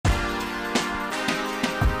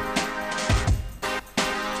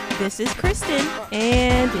This is Kristen.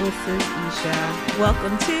 And this is Isha.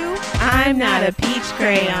 Welcome to I'm Not a Peach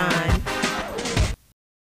Crayon.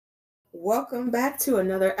 Welcome back to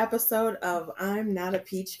another episode of I'm Not a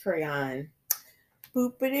Peach Crayon.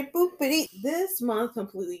 Boopity boopity. This month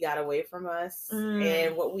completely got away from us,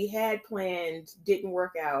 and what we had planned didn't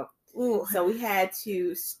work out. Ooh. So we had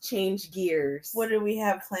to change gears. What did we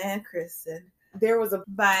have planned, Kristen? There was a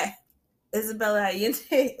by Isabella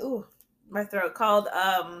Allende. Ooh, my throat. Called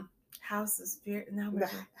House of Spirit. No,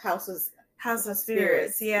 House of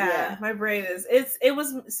Spirits. Yeah, my brain is. It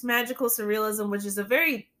was magical surrealism, which is a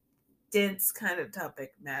very dense kind of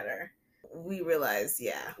topic matter. We realized,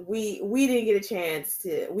 we didn't get a chance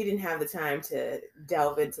to. We didn't have the time to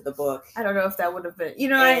delve into the book. I don't know if that would have been.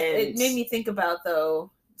 It made me think about,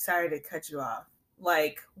 though. Sorry to cut you off.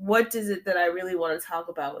 Like, what is it that I really want to talk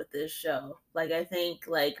about with this show? Like, I think,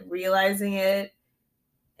 like, realizing it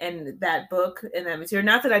and that book and that material.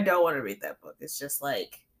 Not that I don't want to read that book. It's just,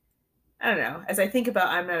 like, I don't know. As I think about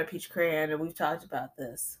I'm Not a Peach Crayon, and we've talked about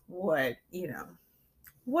this, what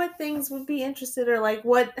things would be interested, or, like,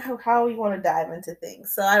 how you want to dive into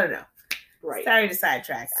things. So, I don't know. Right. Sorry to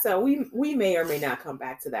sidetrack. So, we may or may not come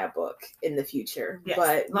back to that book in the future. Yes.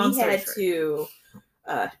 But we had to...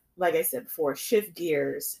 like I said before, shift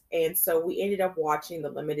gears. And so we ended up watching the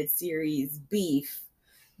limited series Beef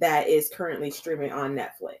that is currently streaming on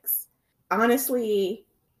Netflix. Honestly,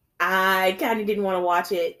 I kind of didn't want to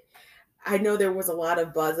watch it. I know there was a lot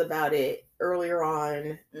of buzz about it earlier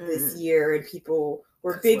on this year, and people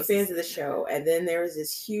were big fans of the show. And then there was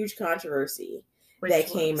this huge controversy that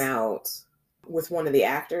came out with one of the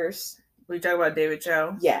actors. Were you talking about David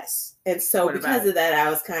Cho? Yes. And so because of that, I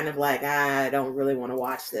was kind of like, I don't really want to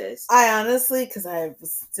watch this. I honestly, because I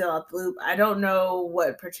was still up loop, I don't know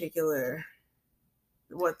what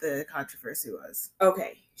the controversy was.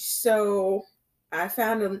 Okay. So I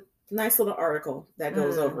found a nice little article that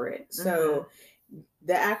goes over it. So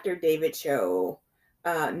the actor David Cho,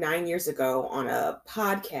 9 years ago on a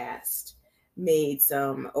podcast, made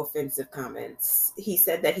some offensive comments. He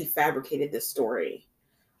said that he fabricated this story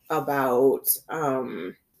about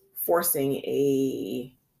forcing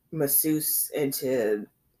a masseuse into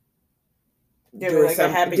doing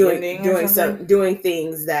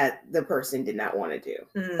things that the person did not want to do,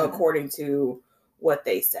 according to what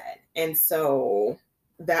they said. And so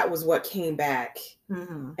that was what came back.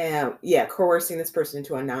 Coercing this person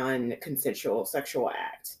into a non-consensual sexual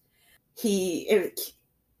act. He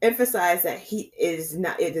emphasized that it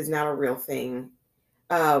is not a real thing.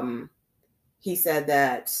 He said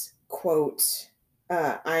that, quote,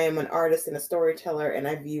 I am an artist and a storyteller, and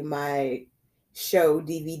I view my show,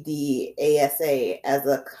 DVD, ASA as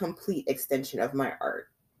a complete extension of my art.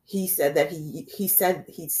 He said that he said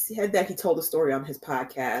that he told the story on his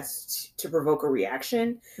podcast to provoke a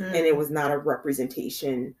reaction, and it was not a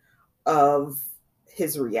representation of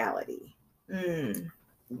his reality.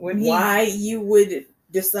 Why you would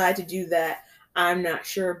decide to do that, I'm not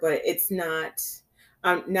sure, but it's not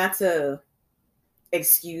to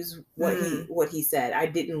excuse what he said. I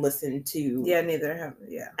didn't listen to. Yeah, neither have.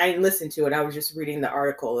 Yeah, I didn't listen to it. I was just reading the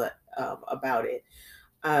article about it.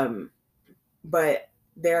 But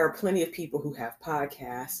there are plenty of people who have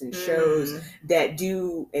podcasts and shows that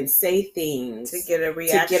do and say things to get a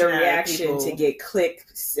reaction, to get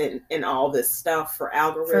clicks and all this stuff for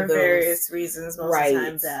algorithms, for various reasons. Most of the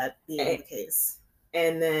time, that being the case.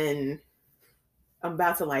 And then I'm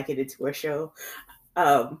about to liken it to a show.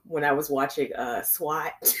 When I was watching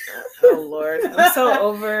SWAT. Oh Lord, I'm so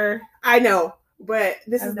over. I know, but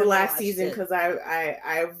this is the last season because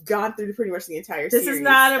I've gone through pretty much the entire series. This is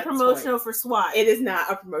not a promotional for SWAT. It is not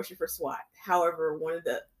a promotion for SWAT. However, one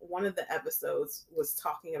of the episodes was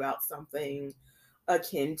talking about something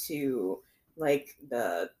akin to like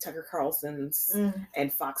the Tucker Carlson's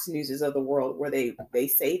and Fox News's of the world, where they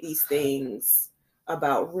say these things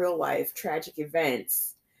about real life tragic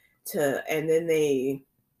events. And then they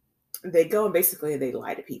go and basically they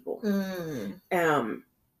lie to people.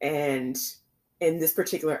 And in this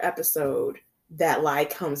particular episode, that lie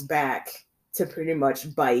comes back to pretty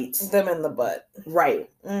much bite them in the butt. Right.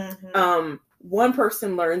 One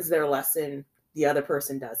person learns their lesson, the other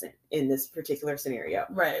person doesn't in this particular scenario.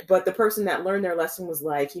 Right. But the person that learned their lesson was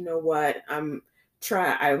like, you know what,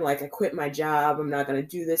 I quit my job. I'm not going to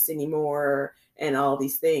do this anymore. And all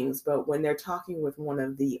these things. But when they're talking with one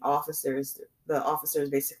of the officers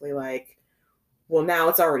basically like, well, now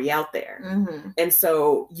it's already out there. And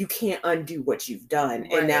so you can't undo what you've done.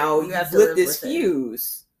 Right. And now you've lit this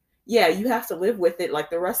fuse. Yeah, you have to live with it like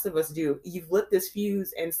the rest of us do. You've lit this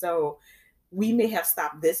fuse. And so we may have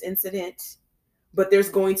stopped this incident, but there's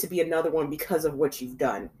going to be another one because of what you've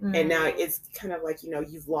done. And now it's kind of like,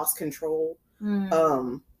 you've lost control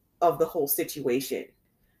of the whole situation.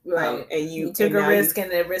 Right. And you took a risk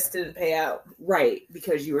and the risk didn't pay out. Right.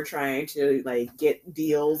 Because you were trying to like get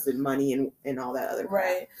deals and money and all that other crap.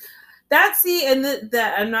 Right.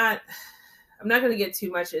 That I'm not going to get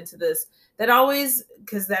too much into this. That always,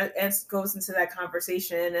 because that goes into that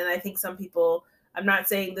conversation. And I think some people, I'm not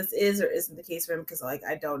saying this is or isn't the case for him because like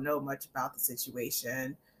I don't know much about the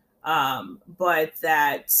situation. But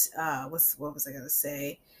that what was I going to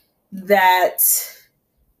say? That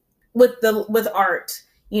with art,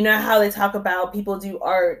 you know how they talk about people do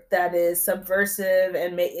art that is subversive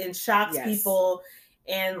and shocks people,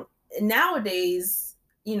 and nowadays,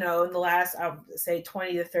 in the last, I would say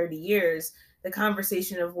 20 to 30 years, the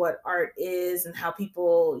conversation of what art is and how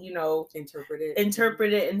people, interpret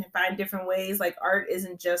it and find different ways. Like art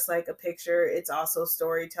isn't just like a picture; it's also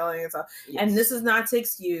storytelling. It's all, and this is not to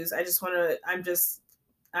excuse. I just want to.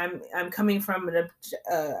 I'm coming from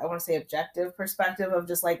I want to say objective perspective of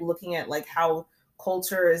just like looking at like how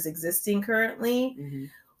culture is existing currently. Mm-hmm.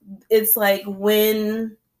 It's like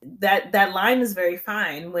when that line is very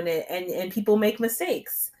fine when it and people make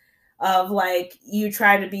mistakes of like, you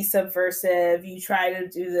try to be subversive, you try to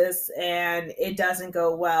do this and it doesn't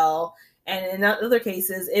go well, and in other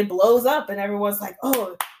cases it blows up and everyone's like,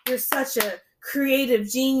 oh, you're such a creative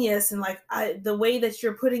genius, and like the way that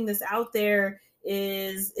you're putting this out there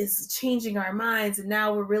is changing our minds, and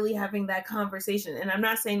now we're really having that conversation. And I'm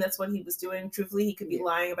not saying that's what he was doing. Truthfully, he could be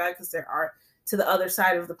lying about it, because there are, to the other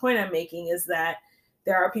side of the point I'm making, is that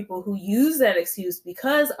there are people who use that excuse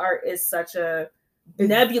because art is such a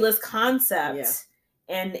nebulous concept,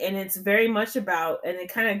 and it's very much about, and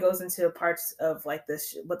it kind of goes into parts of like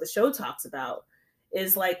this, what the show talks about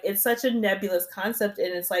is like, it's such a nebulous concept,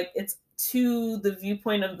 and it's like, it's to the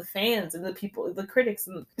viewpoint of the fans and the people, the critics,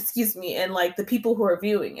 and and like the people who are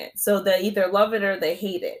viewing it. So they either love it or they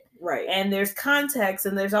hate it. Right. And there's context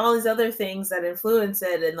and there's all these other things that influence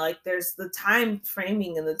it. And like, there's the time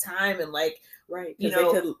framing and the time and like, right.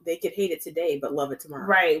 They could hate it today, but love it tomorrow.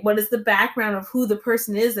 Right. What is the background of who the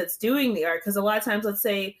person is that's doing the art? Because a lot of times, let's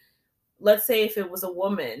say if it was a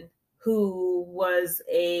woman who was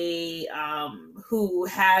who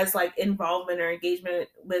has like involvement or engagement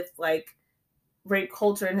with like rape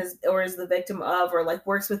culture and or is the victim of, or like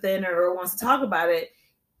works within it or wants to talk about it,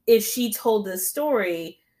 if she told this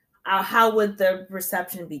story, how would the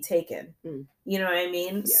reception be taken? You know what I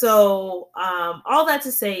mean? Yes. So all that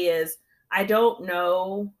to say is, I don't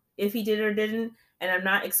know if he did or didn't, and I'm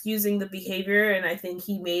not excusing the behavior, and I think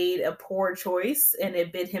he made a poor choice and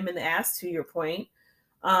it bit him in the ass, to your point.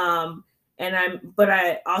 But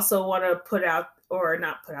I also want to put out, or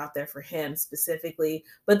not put out there for him specifically,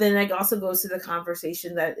 but then it also goes to the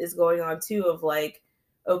conversation that is going on too, of like,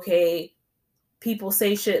 okay, people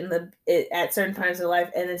say shit at certain times in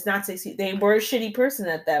life, and it's not they were a shitty person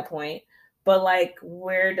at that point, but like,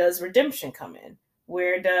 where does redemption come in?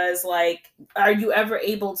 Where does like, are you ever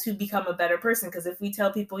able to become a better person? Because if we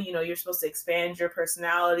tell people, you're supposed to expand your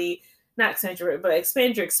personality, not expand but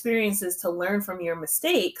expand your experiences to learn from your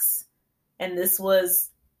mistakes. And this was,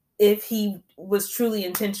 if he was truly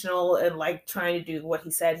intentional and like trying to do what he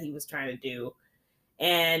said he was trying to do,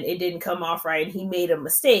 and it didn't come off right, and he made a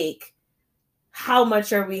mistake, how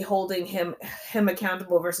much are we holding him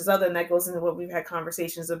accountable versus other? And that goes into what we've had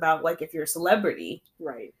conversations about, like if you're a celebrity,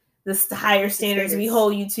 right? The higher standards we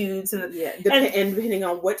hold you to and depending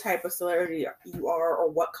on what type of celebrity you are or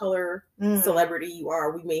what color celebrity you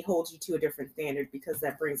are, we may hold you to a different standard, because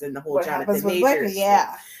that brings in the whole Jonathan Majors.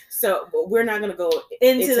 So we're not going to go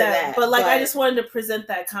into that. But I just wanted to present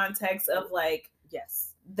that context of like,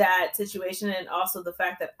 that situation, and also the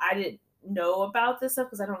fact that I didn't know about this stuff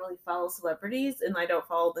because I don't really follow celebrities and I don't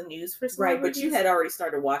follow the news for celebrities. Right, but you had already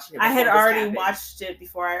started watching it. I had already watched it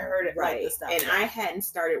before I heard it. Right, like, stuff, and I hadn't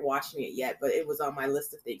started watching it yet, but it was on my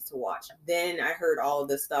list of things to watch. Then I heard all of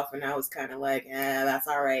this stuff and I was kind of like, that's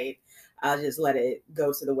all right. I'll just let it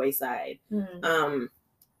go to the wayside. Mm-hmm.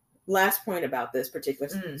 Last point about this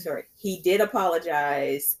particular story. He did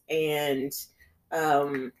apologize, and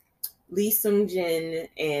Lee Sung-jin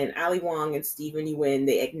and Ali Wong and Steven Yeun,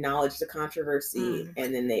 they acknowledged the controversy,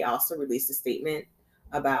 and then they also released a statement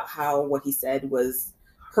about how what he said was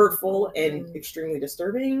hurtful and extremely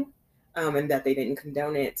disturbing, and that they didn't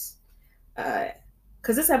condone it.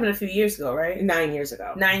 Because this happened a few years ago, right? 9 years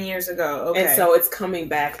ago. 9 years ago, okay. And so it's coming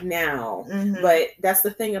back now. Mm-hmm. But that's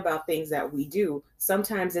the thing about things that we do.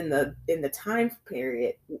 Sometimes in the time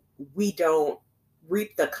period, we don't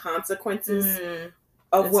reap the consequences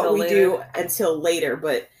of what we do until later.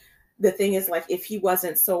 But the thing is, like, if he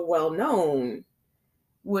wasn't so well known,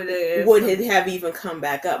 would it have even come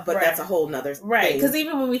back up, but that's a whole nother thing. Because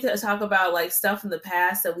even when we talk about like stuff in the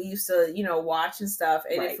past that we used to, you know, watch and stuff,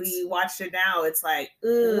 and if we watched it now, it's like,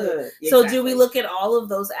 ugh. So do we look at all of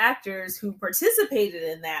those actors who participated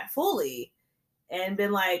in that fully and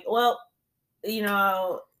been like, well, you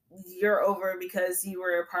know, you're over because you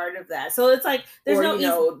were a part of that. So it's like there's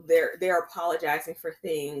they're apologizing for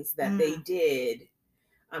things that they did.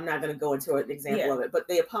 I'm not going to go into an example of it, but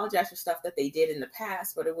they apologize for stuff that they did in the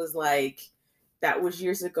past, but it was like, that was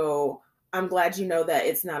years ago. I'm glad you know that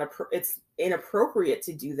it's not it's inappropriate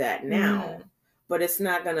to do that now, but it's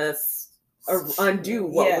not going to undo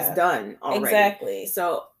what was done already. Exactly.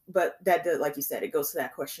 So, but that does, like you said, it goes to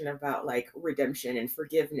that question about like redemption and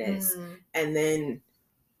forgiveness. And then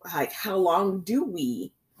like, how long do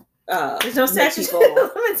we there's no statute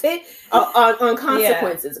on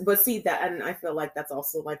consequences, but see that, and I feel like that's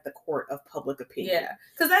also like the court of public opinion. Yeah,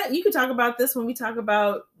 because you could talk about this when we talk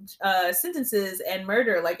about sentences and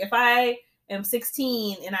murder. Like, if I am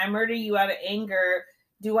 16 and I murder you out of anger,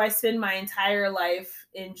 do I spend my entire life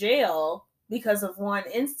in jail because of one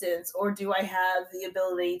instance, or do I have the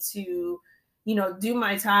ability to, you know, do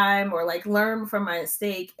my time or like learn from my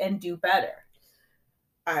mistake and do better?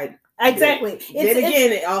 Exactly. Then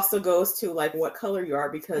again, it also goes to like what color you are,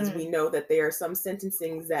 because we know that there are some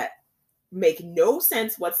sentencings that make no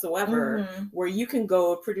sense whatsoever, where you can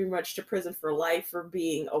go pretty much to prison for life for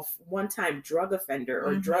being a one-time drug offender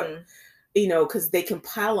or drug, you know, because they can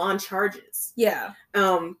pile on charges. Yeah.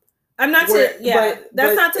 I'm not saying,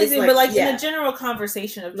 that's not to say, but like in the general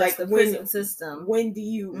conversation of just like the prison system. When do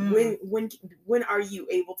you, when are you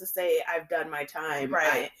able to say, I've done my time?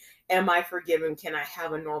 Right. Am I forgiven? Can I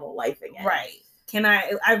have a normal life again? Right.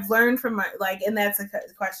 I've learned from my, like, and that's a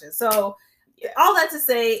question. So all that to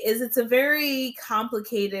say is it's a very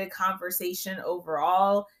complicated conversation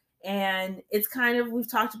overall. And it's kind of, we've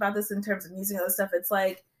talked about this in terms of music and other stuff. It's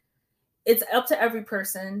like, it's up to every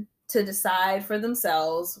person to decide for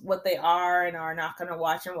themselves what they are and are not going to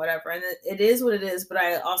watch and whatever. And it is what it is. But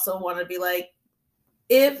I also want to be like,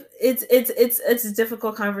 if it's a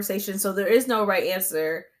difficult conversation. So there is no right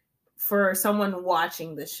answer for someone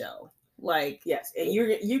watching the show. Like, yes. And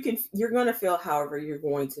you're going to feel however you're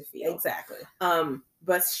going to feel. Exactly.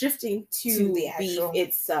 But shifting to the beef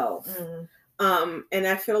itself. And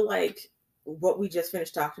I feel like what we just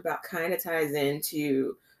finished talking about kind of ties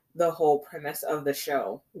into the whole premise of the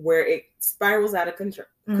show, where it spirals out of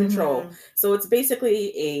control. So it's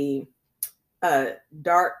basically a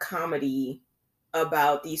dark comedy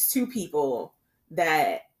about these two people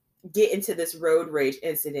that get into this road rage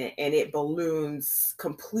incident, and it balloons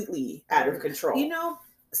completely out of control. You know,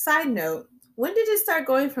 side note, when did it start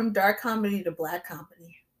going from dark comedy to black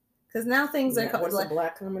comedy? Because now things are what's like,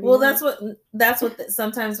 black comedy. Well, that's what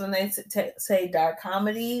sometimes when they say dark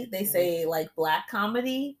comedy, they say like black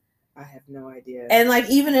comedy. I have no idea. And like,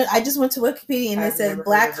 even I just went to Wikipedia and it said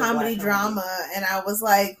black comedy drama, and I was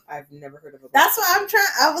like, I've never heard of it. That's what I'm trying.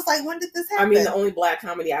 I was like, when did this happen? I mean, the only black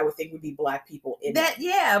comedy I would think would be black people in that.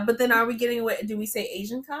 Yeah, but then are we getting away? Do we say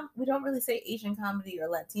Asian We don't really say Asian comedy or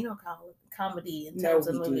Latino comedy in terms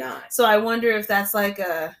of movie. Do not. So I wonder if that's like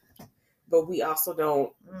a. But we also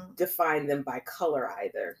don't define them by color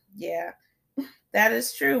either. Yeah. That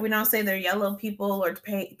is true. We don't say they're yellow people or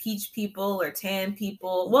peach people or tan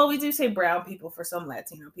people. Well, we do say brown people for some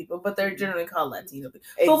Latino people, but they're generally called Latino people.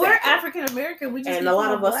 Exactly. But we're African American. We just and a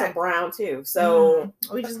lot of us are brown too. So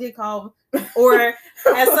we just get called, or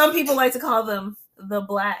as some people like to call them, the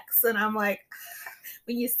blacks. And I'm like,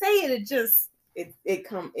 when you say it, it just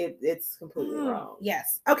it's completely wrong.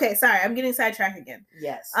 Yes. Okay. Sorry, I'm getting sidetracked again.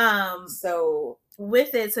 Yes. So.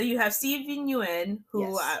 With it, so you have Steven Yeun,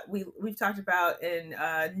 who we've talked about in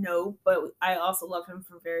Nope, but I also love him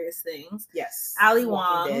from various things. Yes. Ali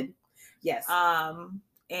Wong. Yes.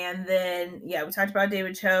 And then we talked about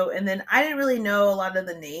David Cho, and then I didn't really know a lot of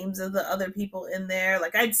the names of the other people in there.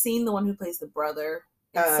 Like, I'd seen the one who plays the brother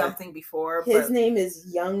in something before. His name is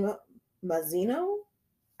Young Mazino.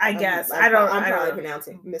 I guess I'm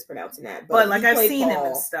probably mispronouncing that, but like I've seen him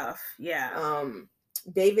and stuff. Yeah.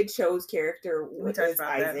 David Cho's character was Isaac.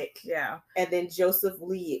 That. Yeah. And then Joseph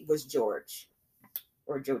Lee was George.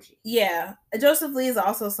 Or Joji. Yeah. Joseph Lee is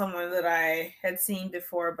also someone that I had seen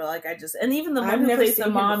before, but like and even the one who plays the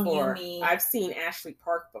mom, Yumi. I've seen Ashley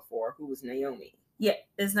Park before, who was Naomi. Yeah.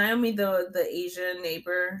 Is Naomi the Asian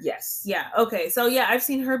neighbor? Yes. Yeah. Okay. So yeah, I've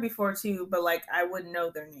seen her before too, but like I wouldn't know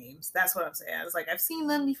their names. That's what I'm saying. I was like, I've seen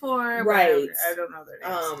them before. Right. I don't know their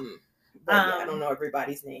names. But I don't know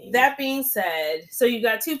everybody's name. That being said, so you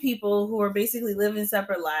got two people who are basically living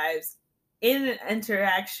separate lives in an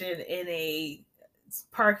interaction in a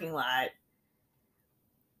parking lot.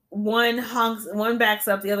 one backs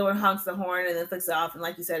up, the other one honks the horn and then flicks it off, and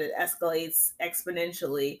like you said, it escalates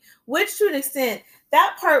exponentially, which to an extent,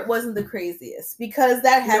 that part wasn't the craziest because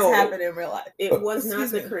that has happened in real life. It was not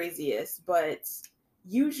the craziest, but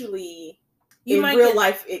usually in real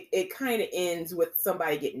life it kind of ends with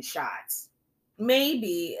somebody getting shot.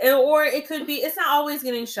 Maybe, or it could be. It's not always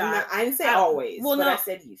getting shot. No, I didn't say always. Well, but I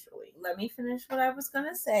said usually. Let me finish what I was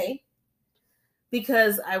gonna say,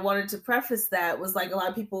 because I wanted to preface that was like a lot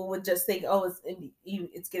of people would just think, oh,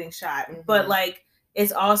 it's getting shot, but like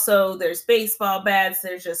it's also there's baseball bats,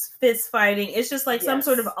 there's just fist fighting. It's just like some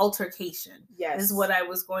sort of altercation. Yes, is what I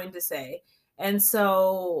was going to say, and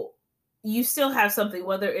so you still have something,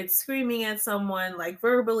 whether it's screaming at someone like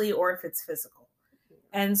verbally or if it's physical.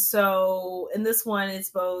 And so in this one, it's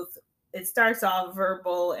both, it starts off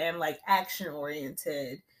verbal and like action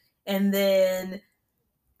oriented. And then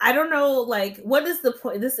I don't know, like, what is the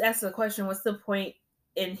point? This asks the question, what's the point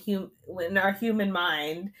in our human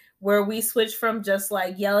mind where we switch from just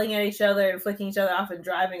like yelling at each other and flicking each other off and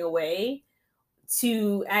driving away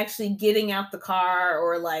to actually getting out the car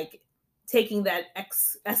or like taking that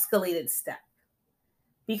escalated step?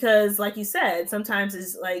 Because like you said, sometimes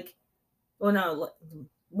it's like, well, no,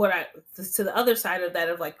 to the other side of that,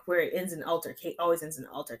 of like where it ends in always ends in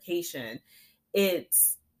altercation.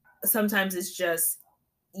 It's sometimes it's just,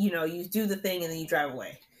 you do the thing and then you drive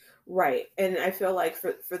away. Right. And I feel like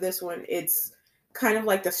for this one, it's kind of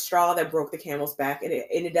like the straw that broke the camel's back, and it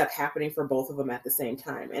ended up happening for both of them at the same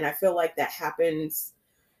time. And I feel like that happens.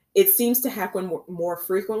 It seems to happen more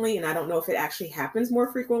frequently, and I don't know if it actually happens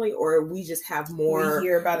more frequently or we just have more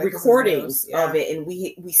recordings of it and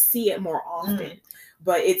we see it more often.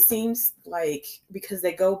 But it seems like because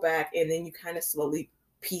they go back and then you kind of slowly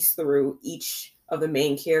piece through each of the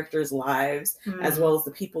main characters' lives as well as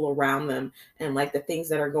the people around them and like the things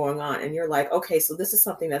that are going on. And you're like, okay, so this is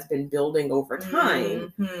something that's been building over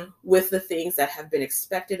time with the things that have been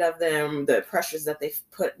expected of them, the pressures that they've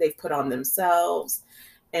put on themselves.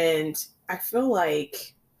 And I feel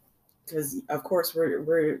like, because of course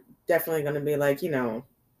we're definitely going to be like,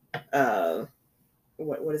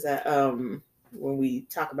 what is that? When we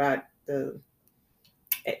talk about the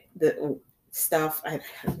stuff,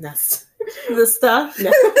 the stuff.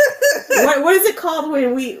 No. What is it called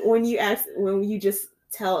when you just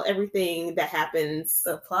tell everything that happens?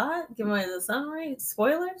 The plot? Give me the summary?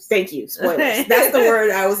 Spoilers? Thank you. Spoilers. That's the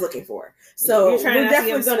word I was looking for. So we're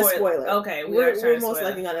definitely going to spoil it. Okay. We're most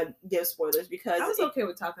likely going to give spoilers because I was okay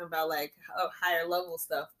with talking about like higher level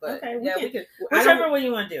stuff, but okay, we can whichever one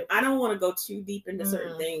you want to do. I don't want to go too deep into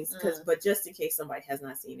certain things but just in case somebody has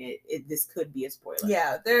not seen it, this could be a spoiler.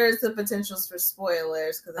 Yeah, there's the potentials for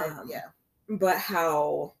spoilers because but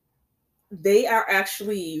how they are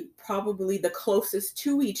actually probably the closest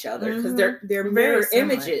to each other because they're mirror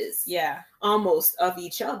images, almost of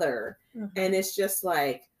each other, and it's just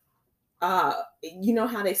like, you know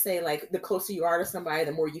how they say like the closer you are to somebody,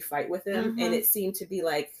 the more you fight with them, and it seemed to be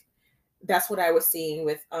like that's what I was seeing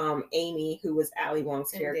with Amy, who was Ali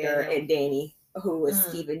Wong's character, and Danny, who was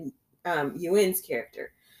Steven Yeun's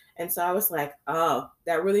character, and so I was like, oh,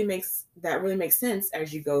 that really makes sense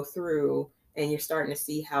as you go through. And you're starting to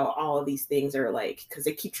see how all of these things are like, because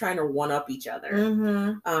they keep trying to one up each other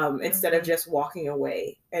instead of just walking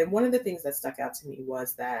away. And one of the things that stuck out to me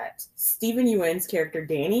was that Steven Yeun's character,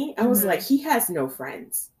 Danny, I was like, he has no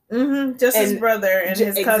friends. Just his brother and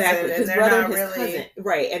his cousin. Exactly. His brother and his cousin.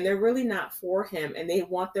 Right. And they're really not for him. And they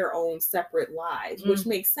want their own separate lives, which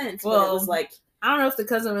makes sense. Well, but it was like, I don't know if the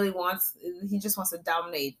cousin really he just wants to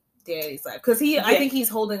dominate Danny's life. Because I think he's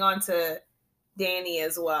holding on to Danny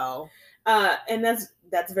as well. And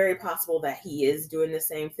that's very possible that he is doing the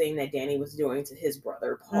same thing that Danny was doing to his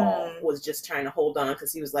brother Paul, was just trying to hold on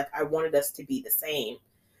because he was like, I wanted us to be the same.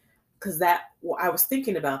 Because I was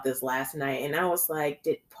thinking about this last night and I was like,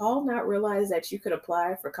 did Paul not realize that you could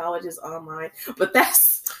apply for colleges online? But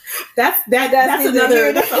that's a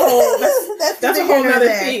whole other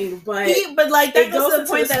thing. But like that goes to the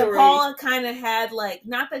point that Paul kind of had like,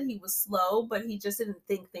 not that he was slow, but he just didn't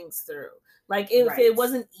think things through. Like if it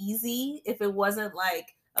wasn't easy, if it wasn't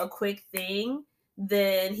like a quick thing,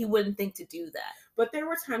 then he wouldn't think to do that. But there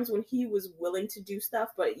were times when he was willing to do stuff,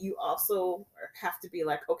 but you also have to be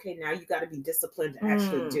like, okay, now you got to be disciplined to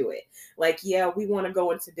actually do it. Like, yeah, we want to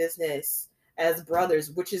go into business as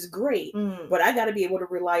brothers, which is great, but I got to be able to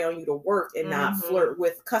rely on you to work and not flirt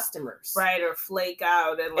with customers. Right, or flake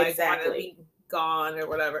out and like want to be gone or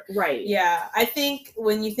whatever. Right. Yeah, I think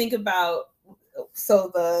when you think about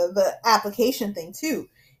the application thing too,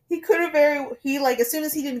 he could have like as soon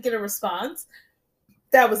as he didn't get a response,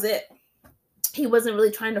 that was it. he wasn't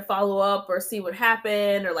really trying to follow up or see what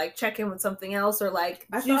happened or like check in with something else or like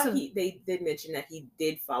I thought they did mention that he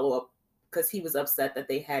did follow up because he was upset that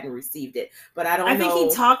they hadn't received it, but I think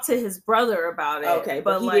he talked to his brother about it. Okay,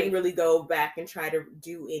 but he didn't really go back and try to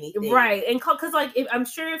do anything, right? And because like I'm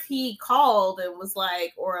sure if he called and was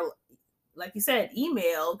like, or like you said,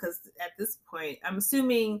 email, because at this point I'm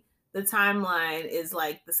assuming the timeline is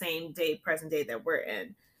like the same present day that we're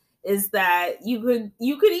in. Is that you could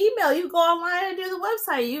email, you go online and do the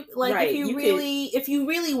website. You like right. if you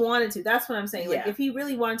really wanted to. That's what I'm saying. Yeah. Like if he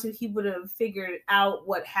really wanted to, he would have figured out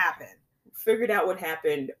what happened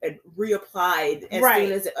and reapplied as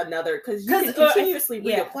soon as another, because you can continuously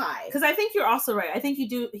reapply. Because I think you're also right. I think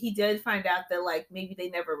he did find out that like maybe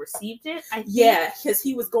they never received it. Because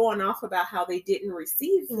he was going off about how they didn't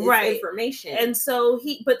receive his information, and so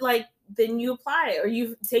then you apply or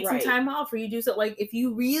you take some time off or you do so, like if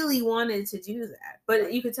you really wanted to do that.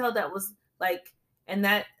 But you could tell that was like, and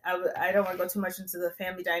that I don't want to go too much into the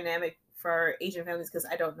family dynamic for Asian families because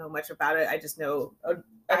I don't know much about it. I just know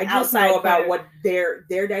about what their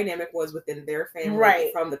dynamic was within their family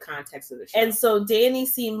from the context of the show. And so Danny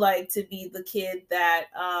seemed like to be the kid that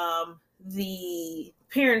the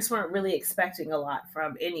parents weren't really expecting a lot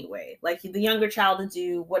from anyway. Like the younger child to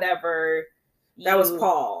do whatever. That was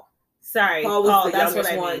Paul. Sorry, Paul was the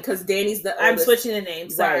youngest one because Danny's the oldest. I'm switching the name.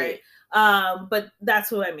 Sorry. But that's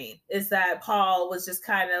what I mean is that Paul was just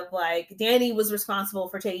kind of like Danny was responsible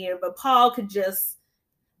for taking it, but Paul could just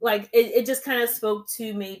like it just kind of spoke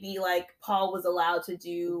to maybe like Paul was allowed to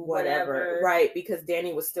do whatever. Right, because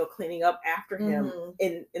Danny was still cleaning up after him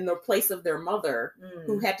in the place of their mother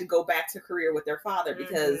who had to go back to Korea with their father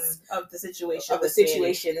because of the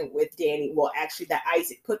situation with Danny. Well, actually that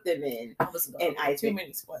Isaac put them in. And Isaac. Too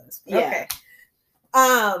many spoilers. Yeah.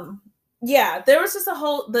 Okay. Yeah, there was just a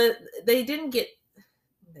whole they did get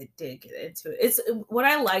into it. It's what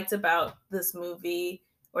I liked about this movie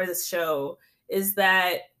or this show is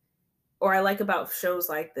that, or I like about shows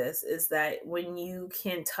like this is that when you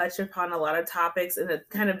can touch upon a lot of topics in a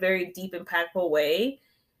kind of very deep, impactful way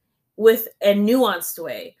with a nuanced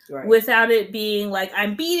way, without it being like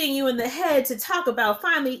I'm beating you in the head to talk about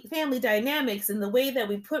family dynamics and the way that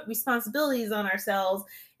we put responsibilities on ourselves.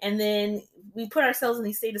 And then we put ourselves in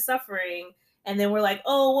these state of suffering. And then we're like,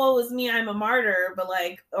 oh, woe is me, I'm a martyr. But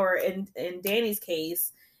like, or in Danny's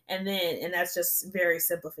case, and that's just very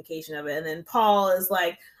simplification of it. And then Paul is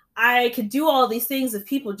like, I could do all these things if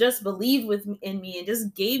people just believed in me and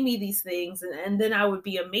just gave me these things. And then I would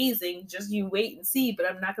be amazing. Just you wait and see. But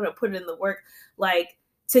I'm not going to put in the work. Like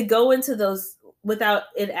to go into those without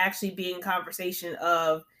it actually being conversation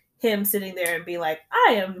of him sitting there and being like,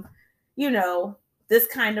 I am, this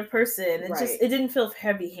kind of person. It didn't feel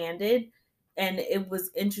heavy-handed. And it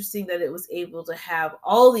was interesting that it was able to have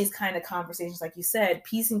all these kind of conversations, like you said,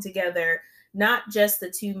 piecing together not just the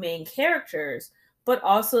two main characters, but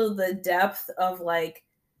also the depth of like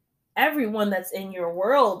everyone that's in your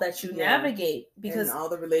world that you navigate, because and all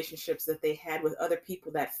the relationships that they had with other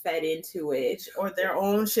people that fed into it, or their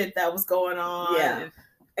own shit that was going on.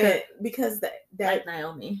 And because that like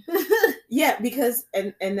Naomi. because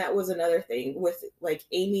and that was another thing with like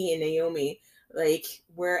Amy and Naomi, like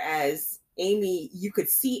whereas Amy, you could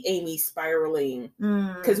see Amy spiraling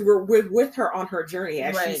because we're with her on her journey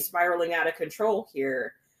as she's spiraling out of control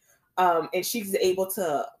here. And she's able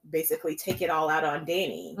to basically take it all out on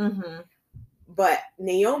Danny. But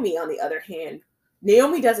Naomi, on the other hand,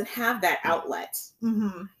 Naomi doesn't have that outlet.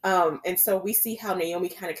 And so we see how Naomi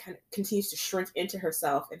kind of continues to shrink into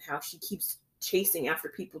herself and how she keeps chasing after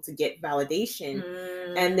people to get validation.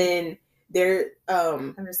 And then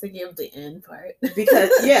I'm just thinking of the end part.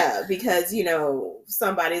 because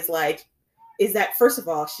somebody's like, is that, first of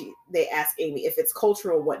all, they ask Amy if it's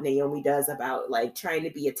cultural what Naomi does about like trying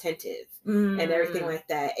to be attentive and everything like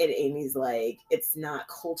that, and Amy's like, it's not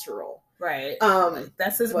cultural. Right.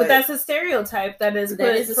 That's a stereotype that is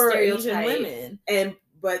for Asian women.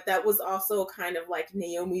 But that was also kind of like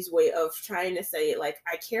Naomi's way of trying to say, like,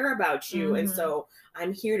 I care about you. And so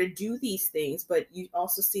I'm here to do these things. But you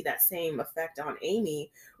also see that same effect on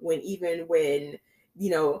Amy when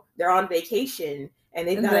they're on vacation and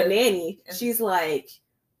they've got a nanny. She's like,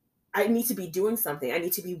 I need to be doing something. I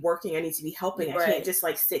need to be working. I need to be helping. I can't just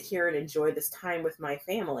like sit here and enjoy this time with my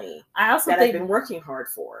family. I also think I've been working hard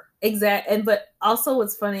for. Exactly. But also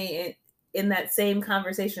what's funny in that same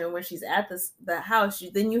conversation when she's at the house,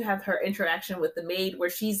 then you have her interaction with the maid where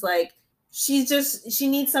she's like, she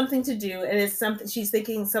needs something to do, and it's something she's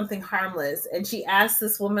thinking something harmless, and she asks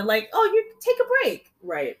this woman like, oh, you take a break,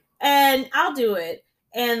 right? And I'll do it.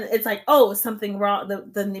 And it's like, oh, something wrong.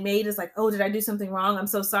 The maid is like, oh, did I do something wrong? I'm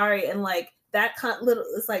so sorry. And like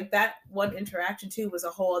it's like that one interaction too was a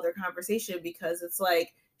whole other conversation, because it's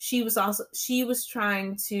like she was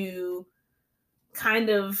trying to kind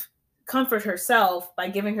of comfort herself by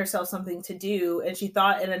giving herself something to do, and she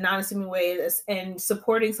thought in a non-assuming way and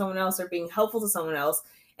supporting someone else or being helpful to someone else,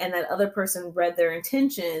 and that other person read their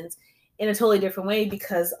intentions in a totally different way,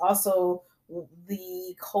 because also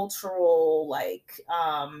the cultural, like,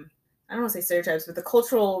 I don't want to say stereotypes, but the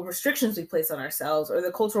cultural restrictions we place on ourselves, or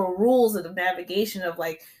the cultural rules of the navigation of,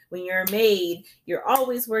 like, when you're a maid, you're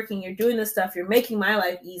always working, you're doing this stuff, you're making my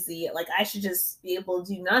life easy. Like, I should just be able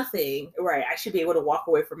to do nothing. Right. I should be able to walk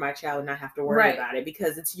away from my child and not have to worry about it,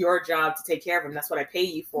 because it's your job to take care of him. That's what I pay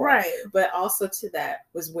you for. Right. But also to that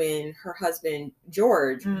was when her husband,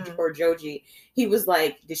 George, or Joji, he was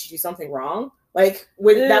like, did she do something wrong? Like,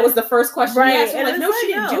 that was the first question he asked. And like, no, she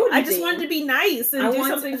didn't do anything. I just wanted to be nice and do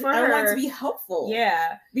something for her. I wanted to be helpful.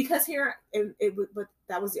 Yeah. Because here, but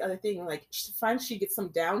that was the other thing. Like, finally she gets some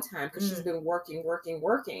downtime because she's been working.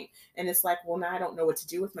 And it's like, well, now I don't know what to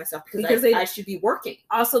do with myself because I should be working.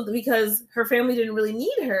 Also, because her family didn't really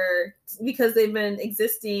need her because they've been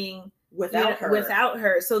existing without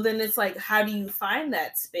her. So then it's like, how do you find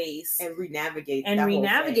that space? And re-navigate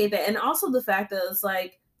that. And also the fact that it's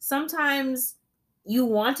like, sometimes you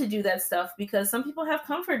want to do that stuff because some people have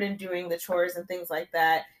comfort in doing the chores and things like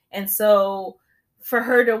that. And so for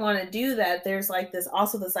her to want to do that, there's like this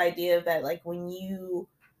idea of that, like, when you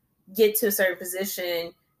get to a certain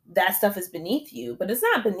position, that stuff is beneath you, but it's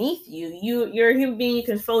not beneath you. You're a human being. You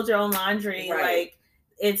can fold your own laundry. Right. Like,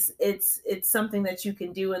 it's something that you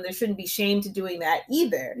can do, and there shouldn't be shame to doing that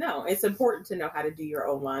either. No, it's important to know how to do your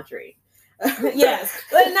own laundry. Yes,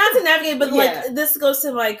 but not to navigate, but like, this goes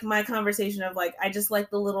to like my conversation of like, I just like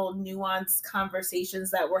the little nuanced conversations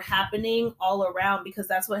that were happening all around, because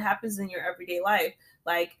that's what happens in your everyday life.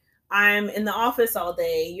 Like, I'm in the office all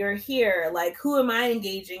day, you're here, like, who am I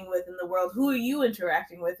engaging with in the world? Who are you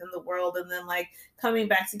interacting with in the world? And then like coming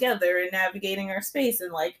back together and navigating our space,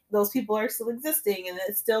 and like those people are still existing, and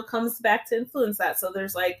it still comes back to influence that. So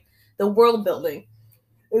there's like the world building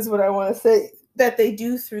is what I want to say that they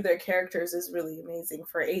do through their characters is really amazing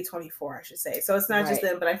for A24, I should say. So it's not just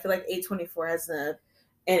them, but I feel like A24 has and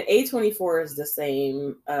A24 is the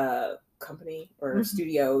same company or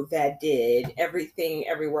studio that did Everything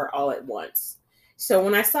Everywhere All at Once. So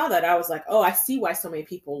when I saw that, I was like, oh, I see why so many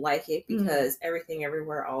people like it, because Everything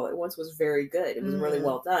Everywhere All at Once was very good. It was really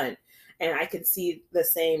well done. And I could see the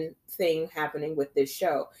same thing happening with this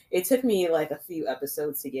show. It took me like a few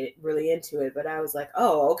episodes to get really into it, but I was like,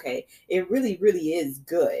 oh, okay, it really, really is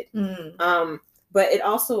good. But it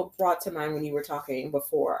also brought to mind when you were talking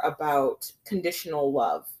before about conditional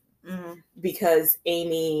love, because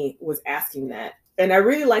Amy was asking that. And I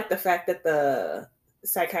really like the fact that the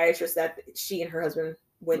psychiatrist that she and her husband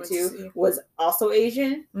went to was also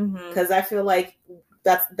Asian, because I feel like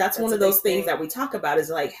that's one of those things that we talk about, is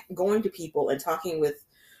like going to people and talking with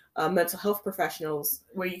mental health professionals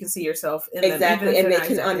where you can see yourself in them, and they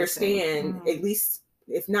can understand at least,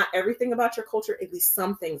 if not everything about your culture, at least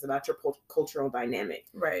some things about your cultural dynamic.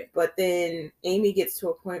 Right. But then Amy gets to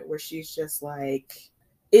a point where she's just like,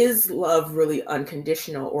 is love really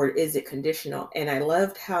unconditional, or is it conditional? And I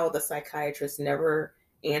loved how the psychiatrist never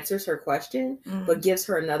answers her question, but gives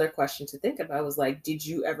her another question to think about. It was like, did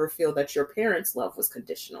you ever feel that your parents' love was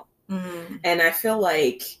conditional? And I feel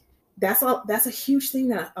like that's a huge thing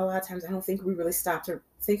that a lot of times I don't think we really stop to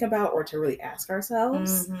think about or to really ask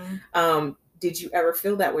ourselves. Did you ever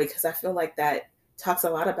feel that way? Because I feel like that talks a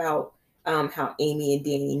lot about how Amy and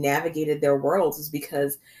Danny navigated their worlds, is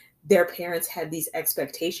because their parents had these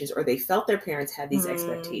expectations, or they felt their parents had these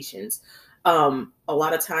expectations. A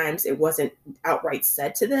lot of times it wasn't outright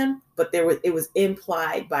said to them, but it was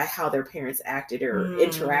implied by how their parents acted or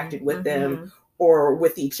interacted with them or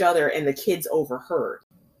with each other, and the kids overheard.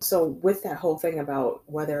 So with that whole thing about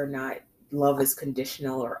whether or not love is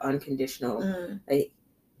conditional or unconditional,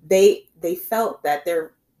 they felt that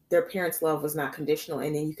their parents' love was not conditional,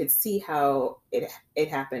 and then you could see how it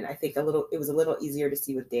happened. I think it was a little easier to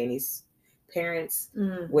see with Danny's parents,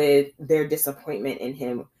 with their disappointment in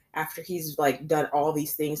him after he's like done all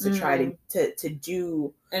these things to try to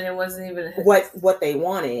do, and it wasn't even what they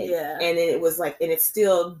wanted. And then it was like, and it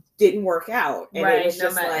still didn't work out, and it was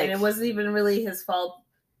just like, and it wasn't even really his fault.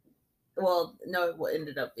 Well, no, it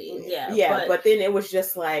ended up being but then it was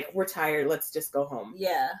just like, we're tired, let's just go home.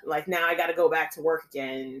 Like, now I got to go back to work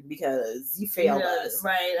again because you failed us.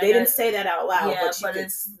 Right. They didn't say that out loud. But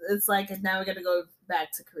it's like, now we got to go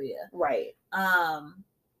back to Korea. Right.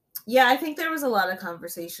 I think there was a lot of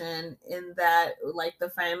conversation in that, like the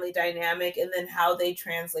family dynamic, and then how they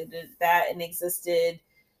translated that and existed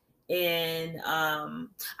And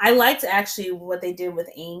I liked actually what they did with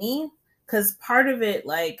Amy, because part of it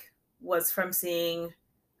like was from seeing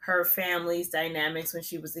her family's dynamics when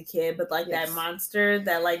she was a kid, but like that monster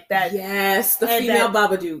that like that yes, the female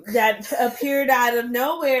Babadook that appeared out of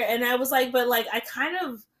nowhere. And I was like, but like I kind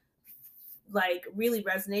of like really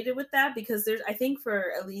resonated with that, because there's, I think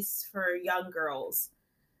for at least for young girls,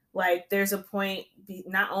 like there's a point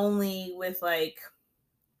not only with like,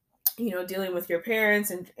 you know, dealing with your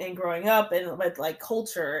parents and growing up and with like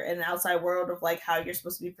culture and the outside world of like how you're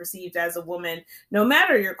supposed to be perceived as a woman, no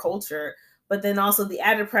matter your culture, but then also the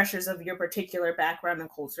added pressures of your particular background and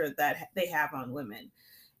culture that they have on women.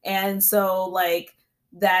 And so like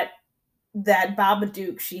that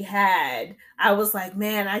Babadook she had, I was like,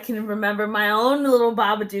 man, I can remember my own little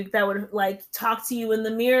Babadook that would like talk to you in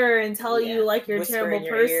the mirror and tell you like you're a terrible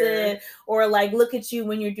person, or like look at you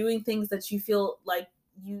when you're doing things that you feel like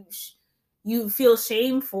you feel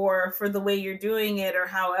shame for the way you're doing it, or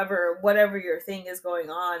however, whatever your thing is going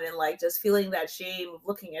on, and like just feeling that shame of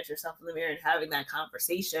looking at yourself in the mirror and having that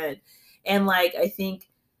conversation. And like I think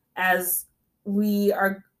as we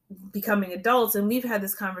are becoming adults, and we've had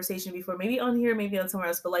this conversation before, maybe on here, maybe on somewhere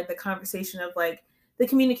else, but like the conversation of like the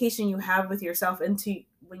communication you have with yourself, and to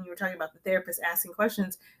when you were talking about the therapist asking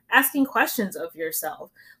questions of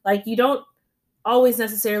yourself. Like you don't always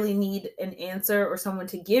necessarily need an answer or someone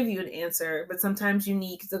to give you an answer, but sometimes you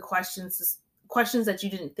need the questions that you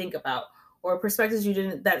didn't think about, or perspectives you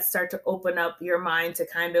didn't, that start to open up your mind to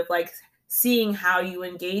kind of like seeing how you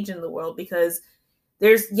engage in the world. Because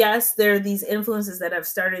there are these influences that have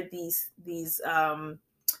started these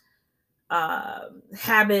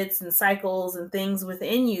habits and cycles and things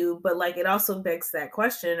within you, but like it also begs that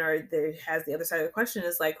question, or there has the other side of the question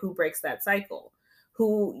is like, who breaks that cycle?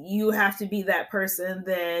 Who you have to be that person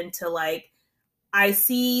then to like, I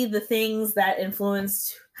see the things that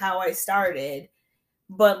influenced how I started,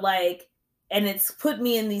 but like, and it's put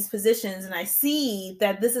me in these positions, and I see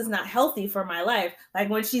that this is not healthy for my life. Like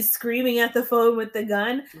when she's screaming at the phone with the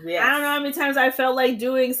gun, yes. I don't know how many times I felt like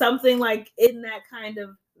doing something like in that kind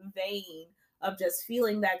of vein of just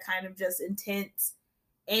feeling that kind of just intense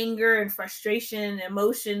anger and frustration and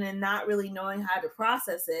emotion, and not really knowing how to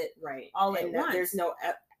process it all at once. There's no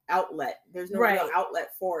outlet. There's no real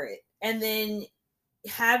outlet for it. And then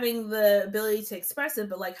having the ability to express it,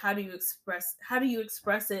 but like how do you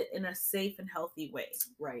express it in a safe and healthy way?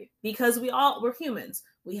 Right. Because we're humans.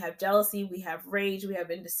 We have jealousy, we have rage, we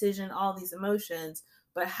have indecision, all these emotions,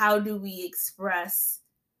 but how do we express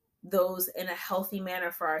those in a healthy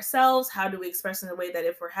manner for ourselves? How do we express in a way that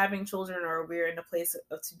if we're having children, or we're in a place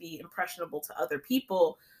to be impressionable to other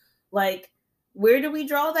people, like where do we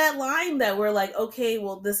draw that line that we're like, okay,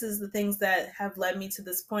 well, this is the things that have led me to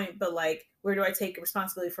this point, but like, where do I take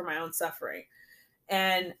responsibility for my own suffering?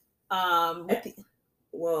 And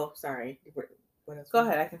sorry. What else? Go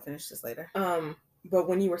ahead. I can finish this later. But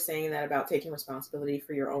when you were saying that about taking responsibility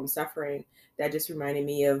for your own suffering, that just reminded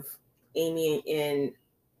me of Amy in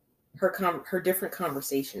her different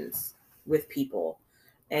conversations with people,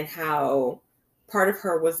 and how part of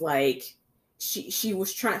her was like, she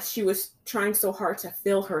was trying so hard to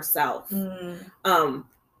fill herself,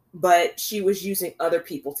 but she was using other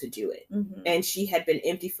people to do it, and she had been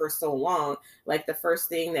empty for so long. Like the first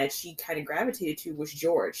thing that she kind of gravitated to was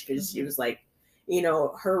George, because she was like, you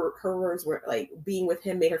know, her words were like, being with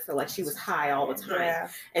him made her feel like she was high all the time. Yeah.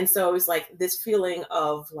 And so it was like this feeling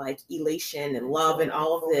of like elation and love and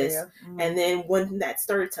all of this. And then when that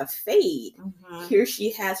started to fade, here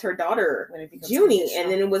she has her daughter, Junie.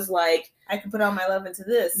 And then it was like, I can put all my love into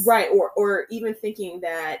this. Right. Or even thinking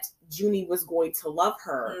that Junie was going to love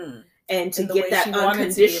her. And to get that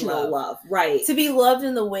unconditional love. Right. To be loved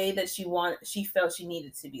in the way that she felt she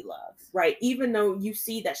needed to be loved. Right. Even though you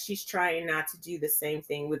see that she's trying not to do the same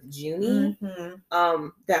thing with Junie,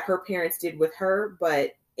 that her parents did with her,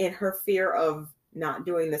 but in her fear of not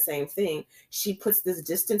doing the same thing, she puts this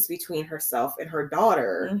distance between herself and her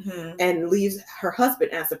daughter, and leaves her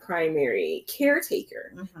husband as the primary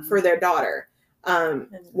caretaker for their daughter,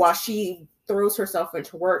 while she throws herself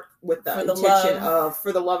into work with the intention of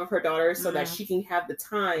for the love of her daughter, so that she can have the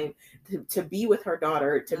time to be with her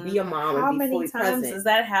daughter, to be a mom, and be fully present. How many times does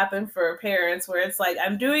that happen for parents, where it's like,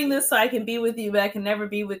 I'm doing this so I can be with you, but I can never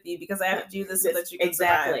be with you because I have to do this so that you can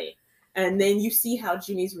survive. And then you see how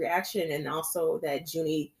Junie's reaction, and also that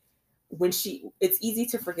Junie, it's easy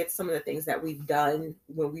to forget some of the things that we've done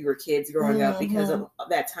when we were kids growing up because of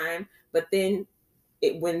that time, but then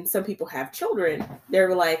when some people have children,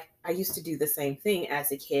 they're like, I used to do the same thing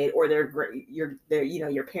as a kid, or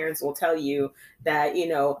your parents will tell you that,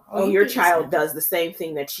 your child does the same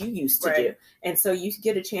thing that you used to do. And so you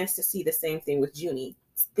get a chance to see the same thing with Junie.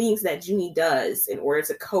 Things that Junie does in order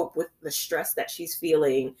to cope with the stress that she's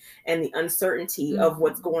feeling and the uncertainty of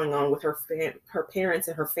what's going on with her parents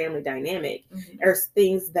and her family dynamic are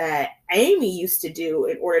things that Amy used to do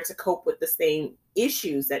in order to cope with the same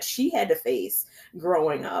issues that she had to face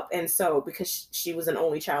growing up. And so because she was an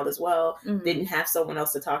only child as well, didn't have someone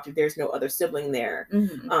else to talk to, there's no other sibling there.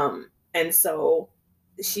 And so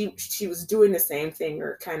she was doing the same thing,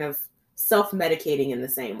 or kind of self-medicating in the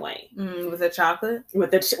same way. With the chocolate?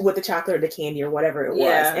 With the chocolate or the candy or whatever it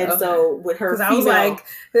was. And so with her female... I was like,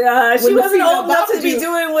 she wasn't old enough to be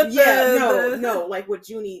doing with no, like what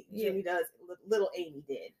Junie does, little Amy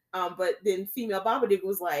did. But then female Babadook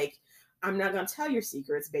was like, I'm not going to tell your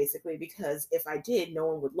secrets, basically, because if I did, no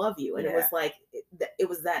one would love you. And it was like, it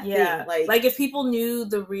was that thing. Like if people knew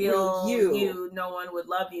the real you, no one would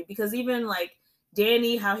love you. Because even like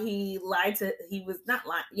Danny, how he lied to, he was not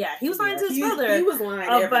lying. Yeah, he was lying to his brother. He was lying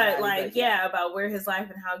about where his life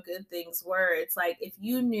and how good things were. It's like, if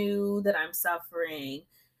you knew that I'm suffering,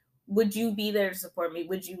 would you be there to support me?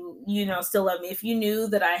 Would you, still love me? If you knew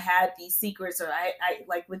that I had these secrets, or I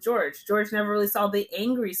like with George never really saw the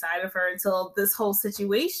angry side of her until this whole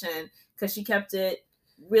situation, because she kept it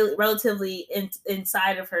really relatively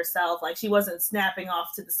inside of herself. Like she wasn't snapping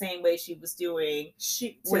off to the same way she was doing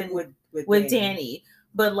with Danny.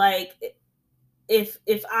 But like, if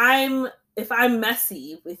I'm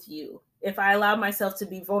messy with you, if I allow myself to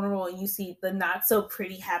be vulnerable and you see the not so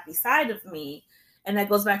pretty happy side of me, and that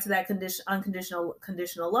goes back to that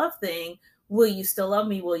conditional love thing. Will you still love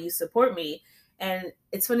me? Will you support me? And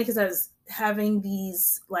it's funny because I was having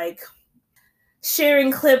these like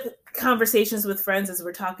sharing clip conversations with friends as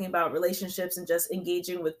we're talking about relationships and just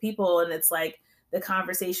engaging with people. And it's like the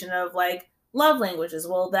conversation of like love languages.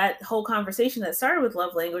 Well, that whole conversation that started with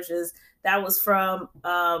love languages, that was from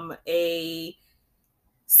a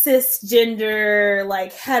cisgender,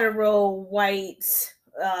 like hetero white,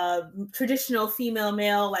 traditional female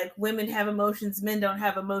male, like women have emotions, men don't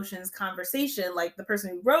have emotions conversation. Like the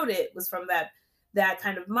person who wrote it was from that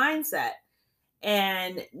kind of mindset.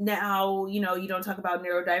 And now, you don't talk about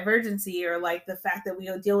neurodivergency, or like the fact that we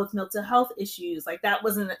don't deal with mental health issues. Like that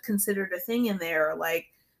wasn't considered a thing in there, or like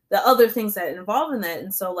the other things that involve in that.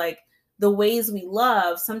 And so like the ways we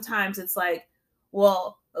love, sometimes it's like,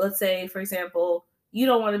 well, let's say, for example, you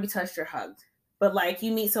don't want to be touched or hugged, but like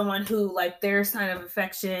you meet someone who like their sign of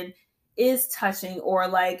affection is touching, or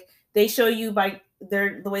like they show you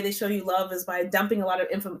the way they show you love is by dumping a lot of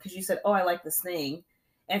info because you said, oh, I like this thing.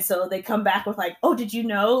 And so they come back with like, oh, did you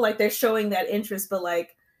know? Like they're showing that interest, but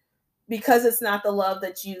like, because it's not the love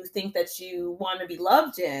that you think that you want to be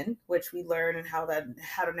loved in, which we learn and how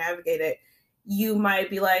to navigate it, you might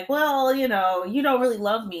be like, well, you don't really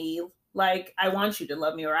love me like I want you to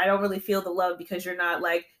love me, or I don't really feel the love because you're not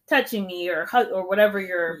like touching me or hug or whatever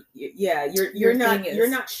you're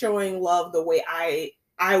not showing love the way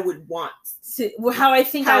I would want to, how I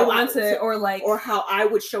think I want to, or how I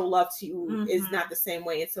would show love to you is not the same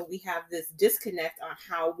way. And so we have this disconnect on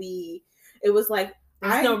how it was like,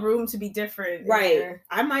 there's no room to be different. Right.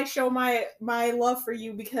 I might show my love for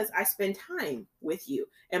you because I spend time with you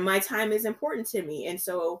and my time is important to me. And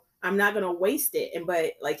so I'm not going to waste it.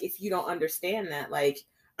 But like, if you don't understand that, like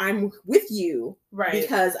I'm with you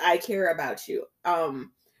because I care about you.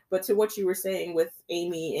 But to what you were saying with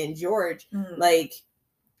Amy and George, like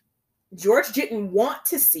George didn't want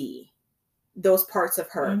to see those parts of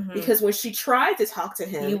her because when she tried to talk to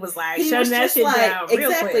him, he was like, shut that shit down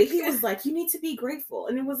real quick. He was like, you need to be grateful.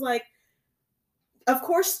 And it was like, of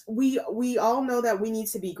course we all know that we need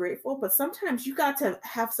to be grateful, but sometimes you got to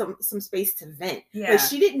have some space to vent. Yeah. Like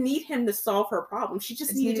she didn't need him to solve her problem. She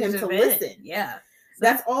just needed him to listen. Yeah.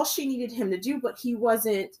 That's all she needed him to do, but he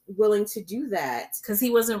wasn't willing to do that. Because he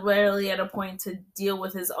wasn't really at a point to deal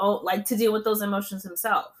with his own, like to deal with those emotions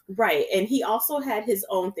himself. Right. And he also had his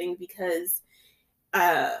own thing because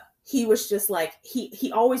he was just like,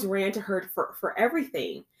 he always ran to her for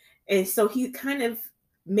everything. And so he kind of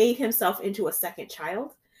made himself into a second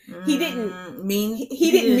child. He didn't mean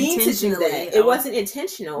to do that. It wasn't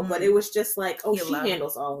intentional, but it was just like, oh, she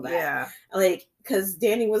handles all of that. Yeah. Like, because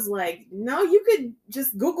Danny was like, no, you could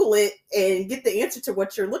just Google it and get the answer to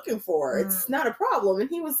what you're looking for. It's not a problem. And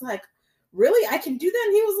he was like, really? I can do that?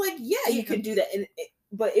 And he was like, yeah, you can do that.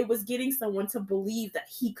 But it was getting someone to believe that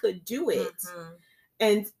he could do it.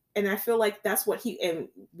 And and I feel like that's what and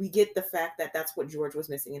we get the fact that that's what George was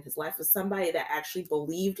missing in his life, was somebody that actually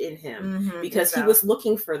believed in him, because he was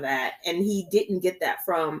looking for that, and he didn't get that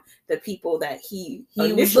from the people that he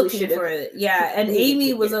was looking for it. Yeah, and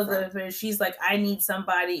Amy was of the, she's like, I need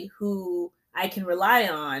somebody who I can rely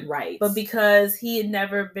on. Right. But because he had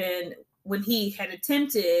never been, when he had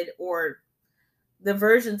attempted, or the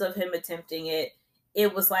versions of him attempting it,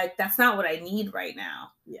 it was like, that's not what I need right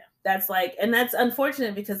now. Yeah. That's like, and that's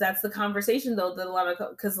unfortunate, because that's the conversation though that a lot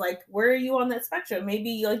of, because like, where are you on that spectrum?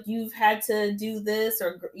 Maybe like you've had to do this,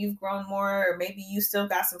 or you've grown more, or maybe you still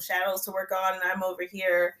got some shadows to work on, and I'm over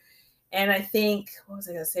here. And I think, what was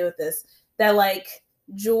I going to say with this? That like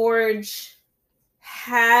George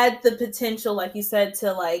had the potential, like you said,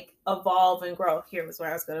 to like evolve and grow. Here was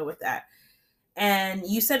where I was going with that. And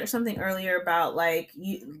you said something earlier about like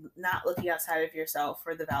you not looking outside of yourself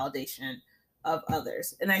for the validation of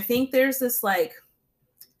others. And I think there's this like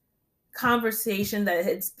conversation that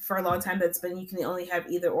it's for a long time that's been, you can only have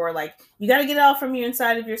either or, like you got to get it all from your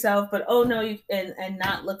inside of yourself, but oh no, you and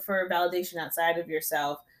not look for validation outside of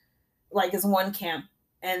yourself, like is one camp.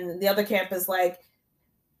 And the other camp is like,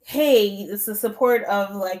 hey, it's the support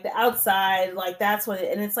of like the outside, like that's what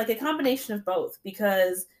and it's like a combination of both,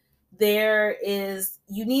 because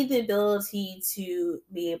you need the ability to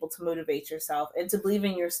be able to motivate yourself and to believe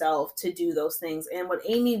in yourself to do those things. And what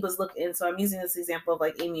Amy was looking, so I'm using this example of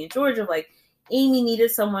like Amy and George, of like Amy needed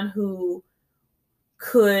someone who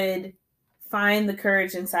could find the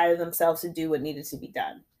courage inside of themselves to do what needed to be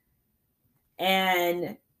done.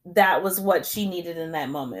 And that was what she needed in that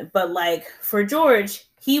moment. But like for George,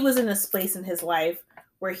 he was in a space in his life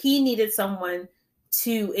where he needed someone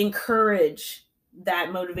to encourage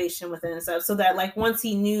that motivation within himself, so that like once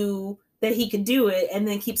he knew that he could do it and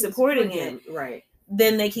then keep supporting it, right,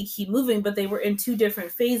 then they could keep moving. But they were in two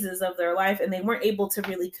different phases of their life, and they weren't able to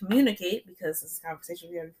really communicate, because this is a conversation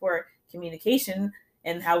we had before, communication,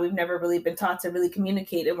 and how we've never really been taught to really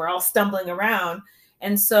communicate, and we're all stumbling around.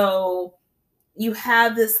 And so you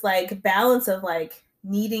have this like balance of like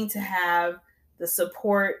needing to have the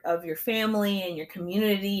support of your family and your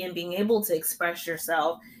community, and being able to express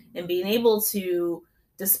yourself, and being able to,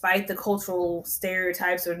 despite the cultural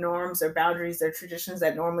stereotypes or norms or boundaries or traditions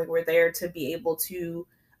that normally were there, to be able to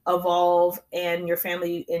evolve, and your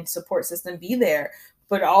family and support system be there.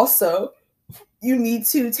 But also you need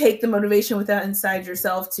to take the motivation without inside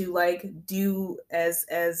yourself to like do as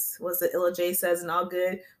was it Illa J says, and all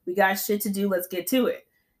good, we got shit to do, let's get to it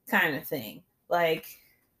kind of thing. Like,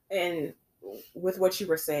 and with what you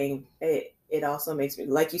were saying, it also makes me,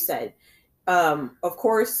 like you said, of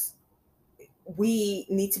course we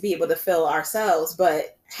need to be able to fill ourselves,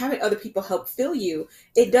 but having other people help fill you,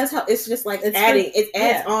 it does help. It's just like it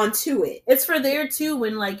adds on to it. It's for there too,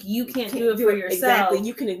 when like you can't do it for yourself. Exactly.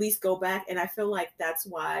 You can at least go back. And I feel like that's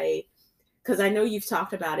why, because I know you've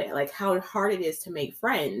talked about it, like how hard it is to make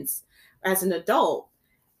friends as an adult.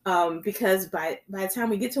 Because by the time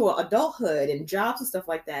we get to adulthood and jobs and stuff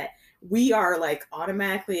like that, we are like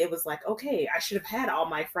automatically, it was like, okay, I should have had all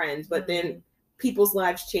my friends, but then people's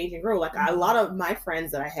lives change and grow. Like a lot of my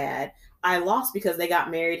friends that I had, I lost because they got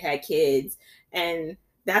married, had kids, and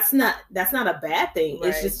that's not a bad thing. Right.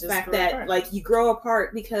 It's just the fact that apart. Like you grow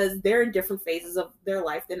apart because they're in different phases of their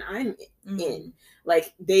life than I'm in.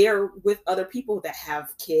 Like they are with other people that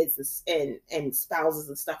have kids and spouses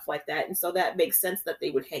and stuff like that, and so that makes sense that they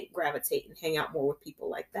would gravitate and hang out more with people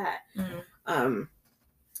like that.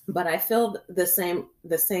 But I feel the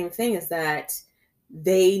same thing is that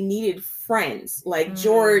they needed friends. Like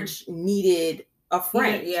George needed a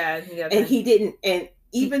friend. And he didn't. And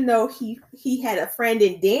even though he had a friend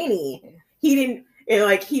in Danny, he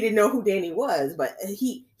didn't know who Danny was, but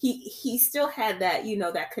he still had that,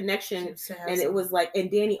 that connection. And it was like, and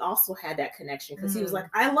Danny also had that connection because he was like,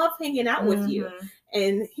 I love hanging out with you.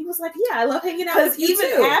 And he was like, yeah, I love hanging out with you too.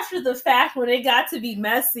 Even after the fact, when it got to be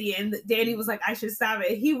messy and Danny was like, I should stop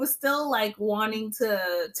it, he was still like wanting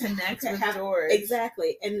to connect with George.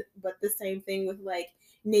 Exactly. But the same thing with like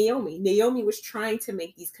Naomi. Naomi was trying to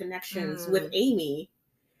make these connections with Amy.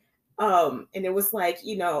 And it was like,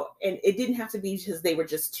 and it didn't have to be because they were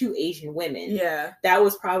just two Asian women. Yeah. That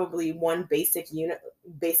was probably one basic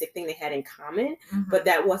thing they had in common, but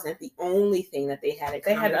that wasn't the only thing that they had in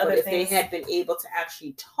common. They had other things. They had been able to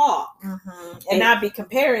actually talk and not be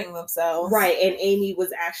comparing themselves. Right. And Amy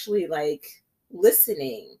was actually like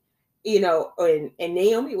listening, and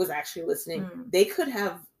Naomi was actually listening. They could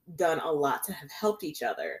have done a lot to have helped each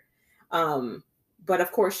other. But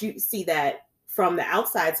of course you see that from the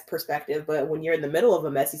outside's perspective, but when you're in the middle of a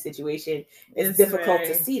messy situation, it's difficult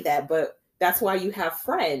to see that. But That's why you have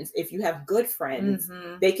friends. If you have good friends,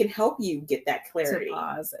 they can help you get that clarity. To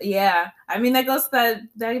pause. Yeah. I mean, that goes to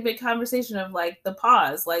that big conversation of like the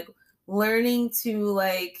pause, like learning to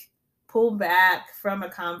like pull back from a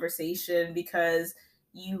conversation because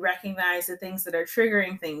you recognize the things that are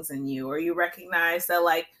triggering things in you, or you recognize that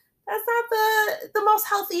like that's not the most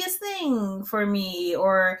healthiest thing for me.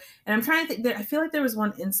 And I'm trying to think, I feel like there was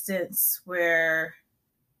one instance where,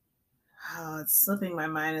 it's slipping my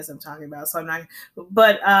mind as I'm talking about, so I'm not,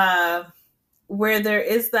 but where there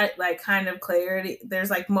is that like kind of clarity,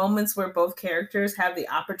 there's like moments where both characters have the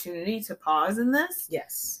opportunity to pause in this.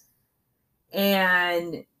 Yes.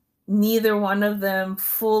 And neither one of them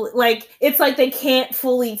fully, like, it's like they can't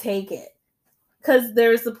fully take it. Because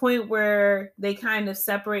there's the point where they kind of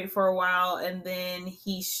separate for a while and then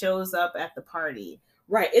he shows up at the party.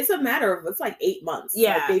 Right. It's a matter of, it's like 8 months.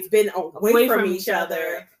 Yeah. Like they've been away from each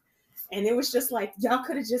other. And it was just like, y'all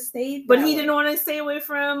could have just stayed. But he didn't want to stay away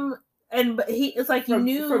from, but it's like he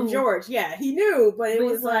knew. From George. Yeah, he knew. But it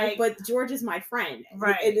was like, but George is my friend.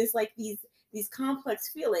 Right. It is like these complex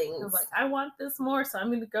feelings. Like, I want this more, so I'm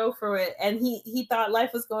going to go for it. And he thought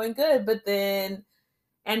life was going good, but then,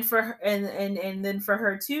 and for her, and then for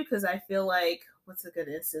her too, because I feel like, what's a good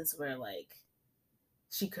instance where like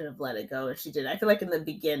she could have let it go and she did. I feel like in the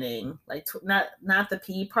beginning, like not the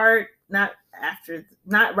pee part, not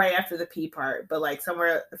right after the pee part, but like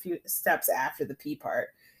somewhere a few steps after the pee part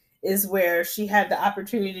is where she had the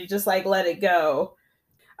opportunity to just like let it go.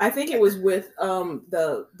 I think it was with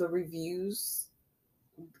the reviews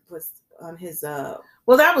was on his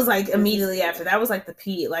well, that was like immediately after. That was like the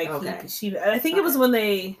pee. Like okay. I think it was when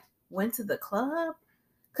they went to the club.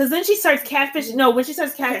 Because then she starts catfishing. No, when she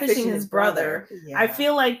starts catfishing his brother. Yeah. I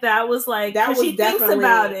feel like that was like, that was she thinks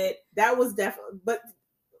about it. That was definitely, but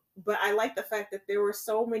I like the fact that there were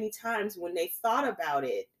so many times when they thought about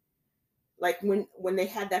it, like when they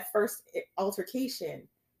had that first altercation.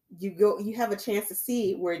 You have a chance to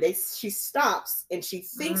see where she stops and she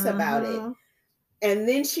thinks about it, and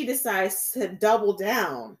then she decides to double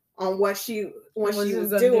down on what she was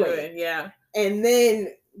doing. Yeah, and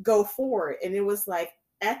then go forward. And it was like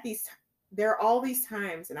there are all these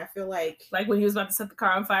times, and I feel like when he was about to set the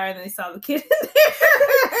car on fire, and then he saw the kid in there.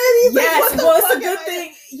 Yes, well, it's a good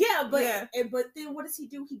thing. Yeah, but then what does he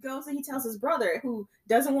do? He goes and he tells his brother, who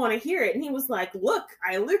doesn't want to hear it, and he was like, "Look,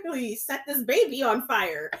 I literally set this baby on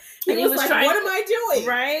fire." And he was like, "What am I doing?"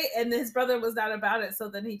 Right, and his brother was not about it. So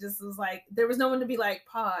then he just was like, there was no one to be like,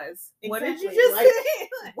 "Pause. Exactly. What did you just say?"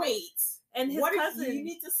 Wait. And his cousin, you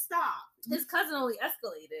need to stop. His cousin only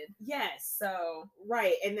escalated. Yes. So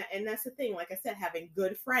right, and that's the thing. Like I said, having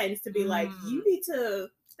good friends to be like, you need to.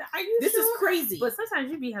 This is crazy. But sometimes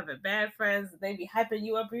you be having bad friends. They be hyping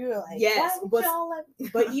you up. You're like, yes,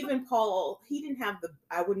 but even Paul, he didn't have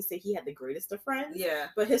I wouldn't say he had the greatest of friends. Yeah.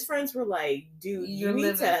 But his friends were like, dude, you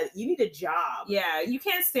need a job. Yeah, you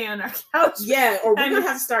can't stay on our couch. Yeah, or we're gonna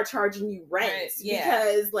have to start charging you rent. Right, yeah.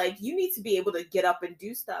 Because like you need to be able to get up and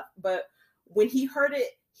do stuff. But when he heard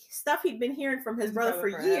it, stuff he'd been hearing from his brother for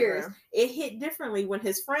years, it hit differently when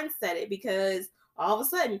his friend said it, because all of a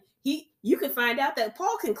sudden you can find out that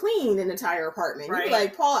Paul can clean an entire apartment. Right. You'd be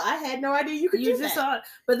like, Paul, I had no idea you could do that. Saw it.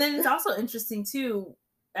 But then it's also interesting too.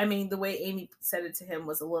 I mean, the way Amy said it to him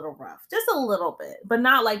was a little rough, just a little bit, but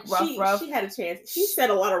not like rough. She had a chance. She said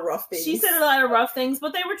a lot of rough things. She said a lot of rough things,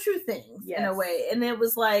 but they were true things in a way. And it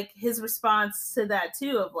was like his response to that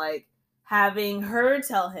too, of like having her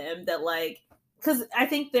tell him that, like, because I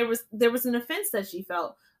think there was an offense that she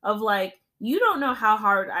felt of like, you don't know how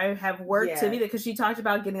hard I have worked to be there, because she talked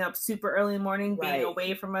about getting up super early in the morning, being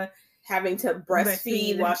away from having to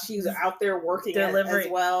breastfeed while she's out there working as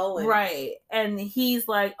well. Right. And he's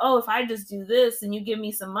like, oh, if I just do this and you give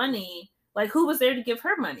me some money, like, who was there to give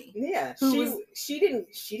her money? Yeah. She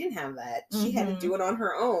didn't have that. She had to do it on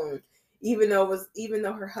her own. Even though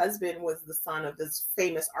her husband was the son of this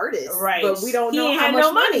famous artist, right? But we don't know how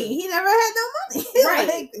much money. He never had no money,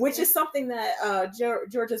 right? Which is something that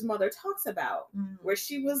George's mother talks about, where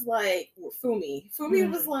she was like,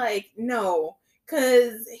 Fumi was like, no,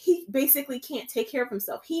 because he basically can't take care of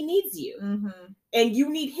himself. He needs you, and you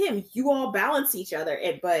need him. You all balance each other.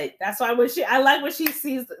 But that's why I like when she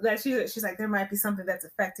sees that she's like, there might be something that's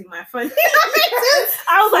affecting my fun.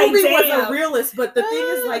 I was Fumi like, was a realist, but the thing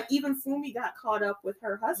is, like, even Fumi got caught up with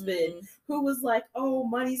her husband, who was like, oh,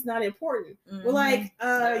 money's not important. We're like,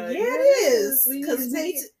 yeah, it is, because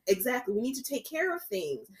we need to take care of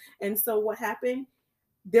things. And so what happened?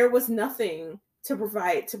 There was nothing to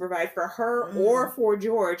provide for her or for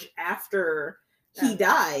George after he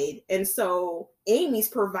died. And so Amy's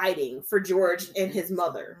providing for George and his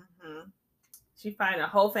mother. She find a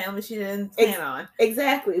whole family she didn't plan on.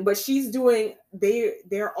 Exactly, but she's doing.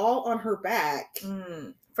 They're all on her back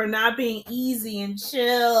for not being easy and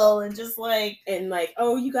chill and just like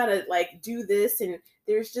oh, you gotta like do this, and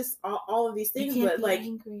there's just all of these things, but like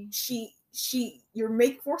angry. You're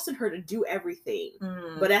forcing her to do everything,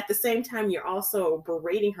 but at the same time you're also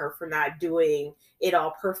berating her for not doing it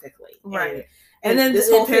all perfectly, right? And then this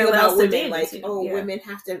whole thing about women, like, women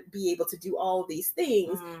have to be able to do all of these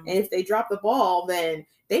things. And if they drop the ball, then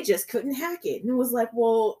they just couldn't hack it. And it was like,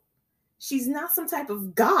 well, she's not some type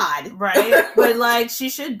of god. Right. But like, she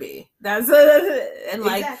should be. That's and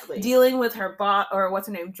like dealing with her boss, or what's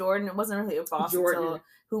her name? Jordan. It wasn't really a boss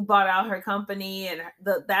who bought out her company. And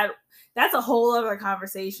that's a whole other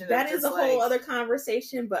conversation. That is a whole other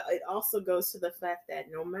conversation. But it also goes to the fact that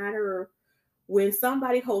no matter when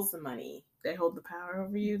somebody holds the money, they hold the power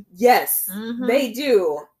over you. Yes, they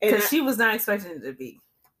do. Because she was not expecting it to be.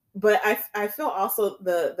 But I feel also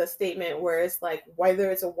the statement where it's like, whether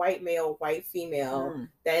it's a white male, white female,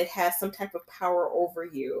 that it has some type of power over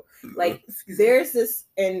you. Like there's this,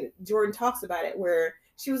 and Jordan talks about it, where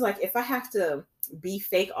she was like, if I have to be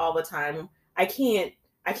fake all the time, I can't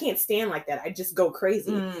stand like that. I just go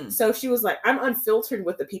crazy. So she was like, I'm unfiltered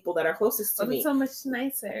with the people that are closest to me. It's so much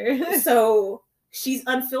nicer. So she's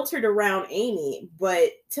unfiltered around Amy, but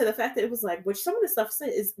to the fact that it was like, which some of the stuff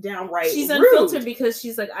is downright she's rude. Unfiltered because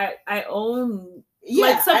she's like, I own,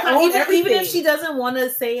 like, I own even if she doesn't want to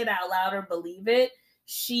say it out loud or believe it,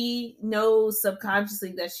 she knows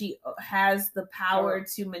subconsciously that she has the power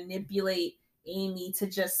to manipulate Amy to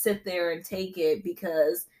just sit there and take it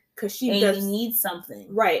because Amy needs something.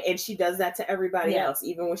 Right. And she does that to everybody else.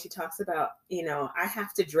 Even when she talks about, I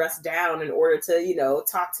have to dress down in order to,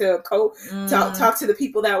 talk to talk to the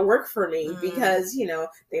people that work for me because,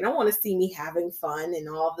 they don't want to see me having fun and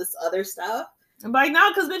all this other stuff. I'm like,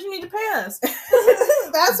 no, because bitch, you need to pay us.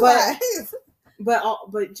 That's why.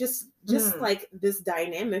 But just like this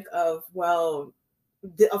dynamic of, well,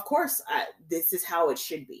 of course, this is how it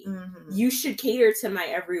should be. You should cater to my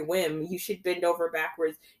every whim. You should bend over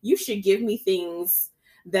backwards. You should give me things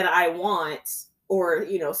that I want, or,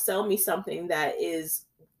 sell me something that is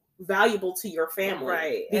valuable to your family.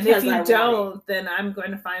 Right. And if you don't, then I'm going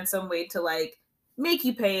to find some way to like make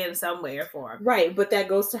you pay in some way or form. Right. But that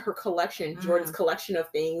goes to her collection, Jordan's collection of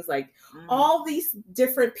things, like all these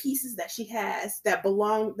different pieces that she has that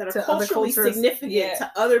are to culturally significant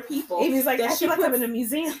to other people. Amy's like, I feel like I'm in a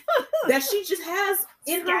museum. That she just has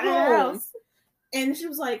in her home. And she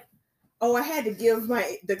was like, oh, I had to give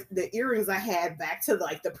the earrings I had back to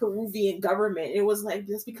like the Peruvian government. It was like,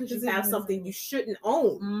 just because you have something you shouldn't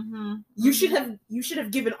own. You should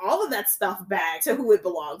have given all of that stuff back to who it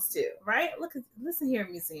belongs to. Right? Listen here,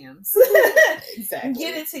 museums. Exactly.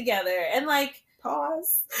 Get it together. And like,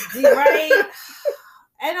 pause. Right?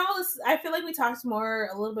 And all this, I feel like we talked a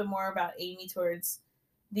little bit more about Amy towards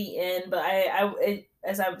the end, but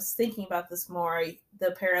as I was thinking about this more,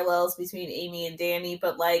 the parallels between Amy and Danny,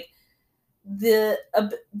 but like, the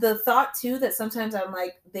thought too that sometimes I'm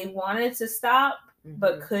like, they wanted to stop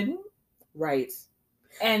but couldn't, right?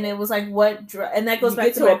 And it was like, and that goes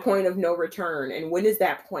back to a point of no return. And when is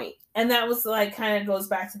that point? And that was like, kind of goes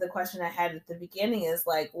back to the question I had at the beginning, is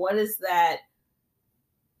like, what is that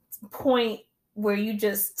point where you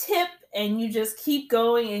just tip and you just keep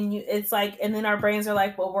going, and it's like, and then our brains are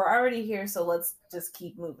like, well, we're already here, so let's just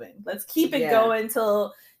keep moving, let's keep it going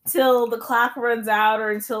till the clock runs out, or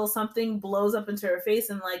until something blows up into her face.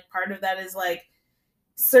 And like, part of that is like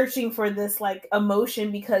searching for this like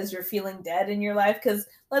emotion because you're feeling dead in your life. Because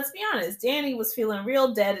let's be honest, Danny was feeling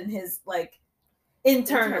real dead in his like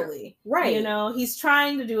internally, right? He's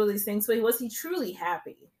trying to do all these things, but was he truly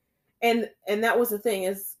happy? And that was the thing,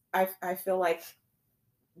 is I feel like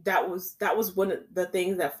that was one of the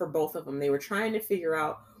things that for both of them, they were trying to figure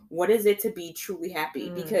out, what is it to be truly happy?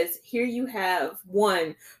 Because here you have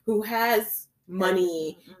one who has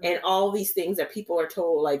money and all these things that people are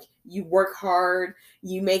told, like, you work hard,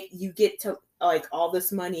 you get to like all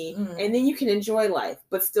this money, and then you can enjoy life,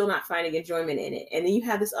 but still not finding enjoyment in it. And then you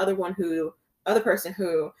have this other person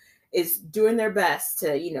who is doing their best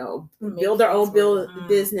to, build their own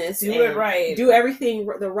business, do it right, do everything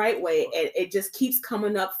the right way. And it just keeps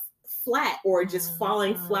coming up flat, or just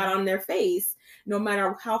falling flat on their face. No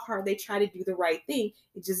matter how hard they try to do the right thing,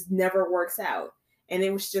 it just never works out. And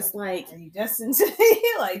it was just like, are you destined to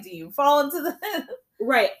like, do you fall into the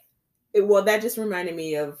right? Well, that just reminded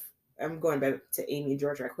me of, I'm going back to Amy and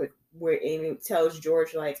George right quick, where Amy tells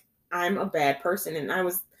George, like, I'm a bad person.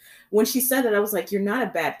 And when she said that, I was like, you're not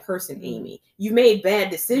a bad person, Amy. You made bad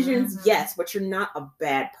decisions, yes, but you're not a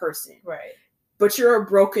bad person. Right. but you're a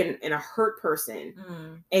broken and a hurt person,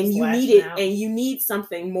 and you need it, and you need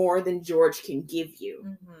something more than George can give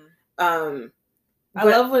you. I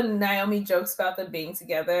love when Naomi jokes about them being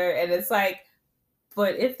together, and it's like,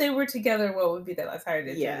 but if they were together, what would be that last hard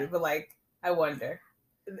journey? But like, I wonder.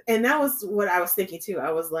 And that was what I was thinking too.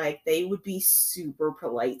 I was like, they would be super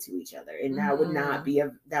polite to each other, and that would not be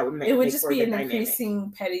that would make it would just be an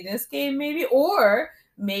increasing pettiness game, maybe, or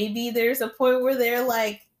maybe there's a point where they're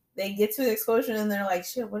like, they get to the explosion and they're like,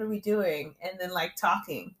 shit, what are we doing? And then like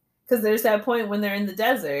talking, because there's that point when they're in the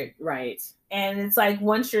desert, right? And it's like,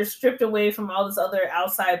 once you're stripped away from all this other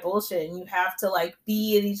outside bullshit, and you have to like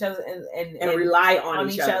be in each other and rely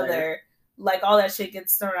on each other. Like, all that shit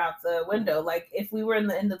gets thrown out the window. Like, if we were in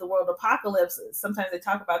the end of the world apocalypse, sometimes they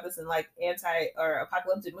talk about this in like anti or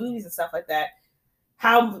apocalyptic movies and stuff like that.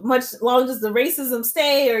 How much long does the racism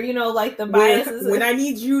stay, or, you know, like the biases? When I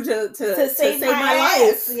need you to save my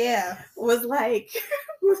life, was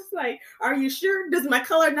like, are you sure? Does my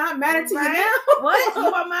color not matter to you now? What? You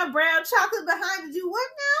want my brown chocolate behind to do what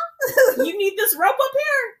now? You need this rope up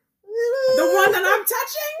here? The one that I'm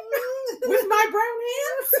touching with my brown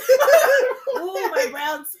hands? Oh, my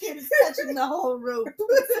brown skin is touching the whole rope.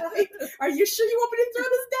 Like, are you sure you want me to throw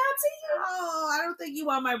this down to you? Oh, I don't think you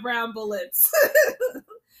want my brown bullets.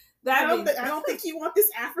 I don't think you want this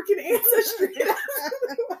African ancestry.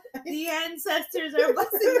 The ancestors are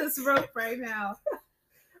busting this rope right now.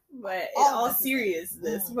 But in all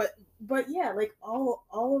seriousness, but yeah, like all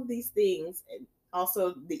of these things, and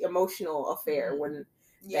also the emotional affair when.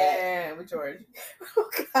 With George. Oh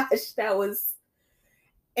gosh, that was.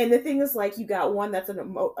 And the thing is, like, you got one that's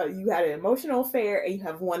you had an emotional affair, and you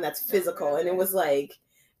have one that's physical, and it was like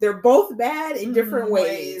they're both bad in different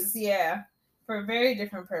ways. Yeah, for very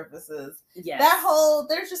different purposes. Yeah,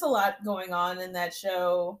 there's just a lot going on in that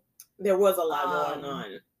show. There was a lot going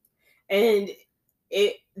on, and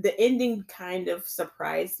the ending kind of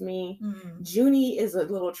surprised me. Junie is a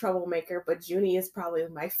little troublemaker, but Junie is probably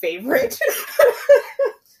my favorite.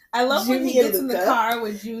 I love when he gets in the car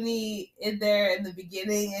with Junie in there in the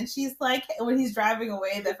beginning, and she's like, when he's driving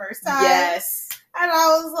away the first time. Yes. And I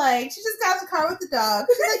was like, she just got in the car with the dog.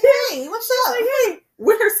 She's like, hey, what's up? Like, hey,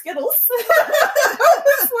 with her Skittles.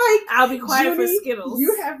 Like, I'll be quiet Junie, for Skittles.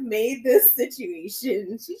 You have made this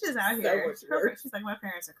situation. She's just out here. She's like, my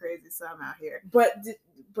parents are crazy, so I'm out here.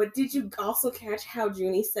 But did you also catch how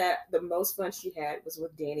Junie said the most fun she had was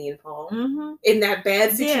with Danny and Paul in that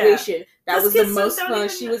bad situation? Yeah. That was the most fun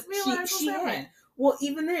she had. Well,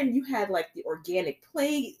 even then, you had like the organic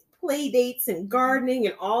play dates and gardening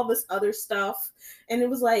and all this other stuff, and it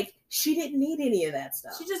was like she didn't need any of that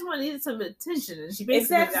stuff. She just wanted some attention, and she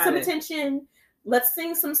basically got some attention. Let's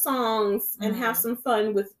sing some songs and have some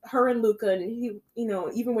fun with her and Luca. And he, you know,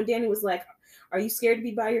 even when Danny was like, are you scared to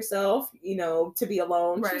be by yourself? You know, to be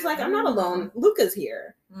alone. Right. She was like, I'm not alone. Luca's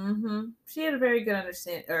here. She had a very good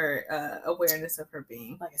awareness of her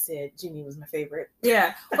being. Like I said, Junie was my favorite.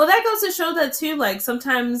 Yeah. Well, that goes to show that too. Like,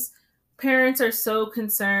 sometimes parents are so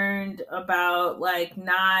concerned about like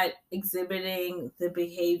not exhibiting the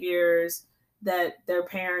behaviors that their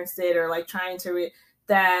parents did, or like trying to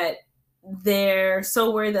that they're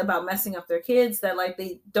so worried about messing up their kids that like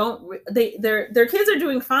their kids are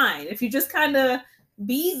doing fine if you just kind of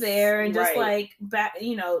be there and just like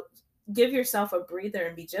give yourself a breather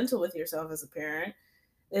and be gentle with yourself as a parent.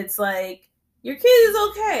 It's like your kid is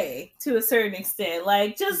okay to a certain extent.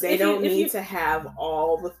 Like, just they don't need to have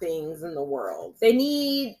all the things in the world. They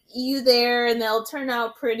need you there, and they'll turn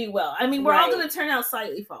out pretty well. I mean, we're all going to turn out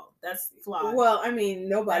slightly flawed. That's flawed. Well, I mean,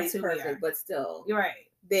 nobody's perfect, but still, you're right.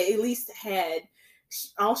 They at least had.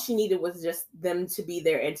 All she needed was just them to be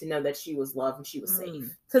there and to know that she was loved and she was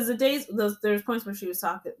safe. Because there's points where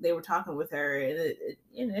they were talking with her, and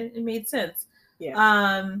it made sense.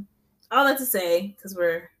 Yeah. All that to say, because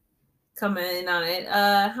we're coming in on it.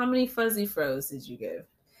 How many Fuzzy Froze did you give?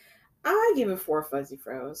 I give it 4 Fuzzy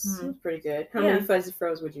Froze. It was pretty good. How many Fuzzy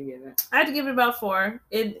Froze would you give it? I had to give it about 4.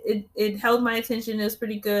 It held my attention. It was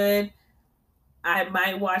pretty good. I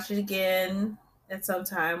might watch it again at some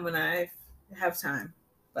time when I have time.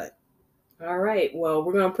 But all right. Well,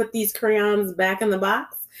 we're gonna put these crayons back in the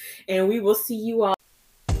box, and we will see you all.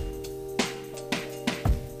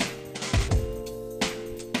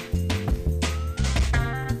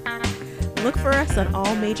 Look for us on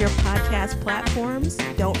all major podcast platforms.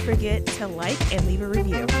 Don't forget to like and leave a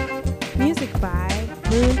review. Music by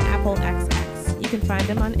Moon Apple XX. You can find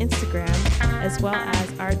them on Instagram, as well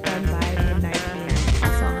as art done by Midnight Hand,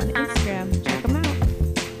 also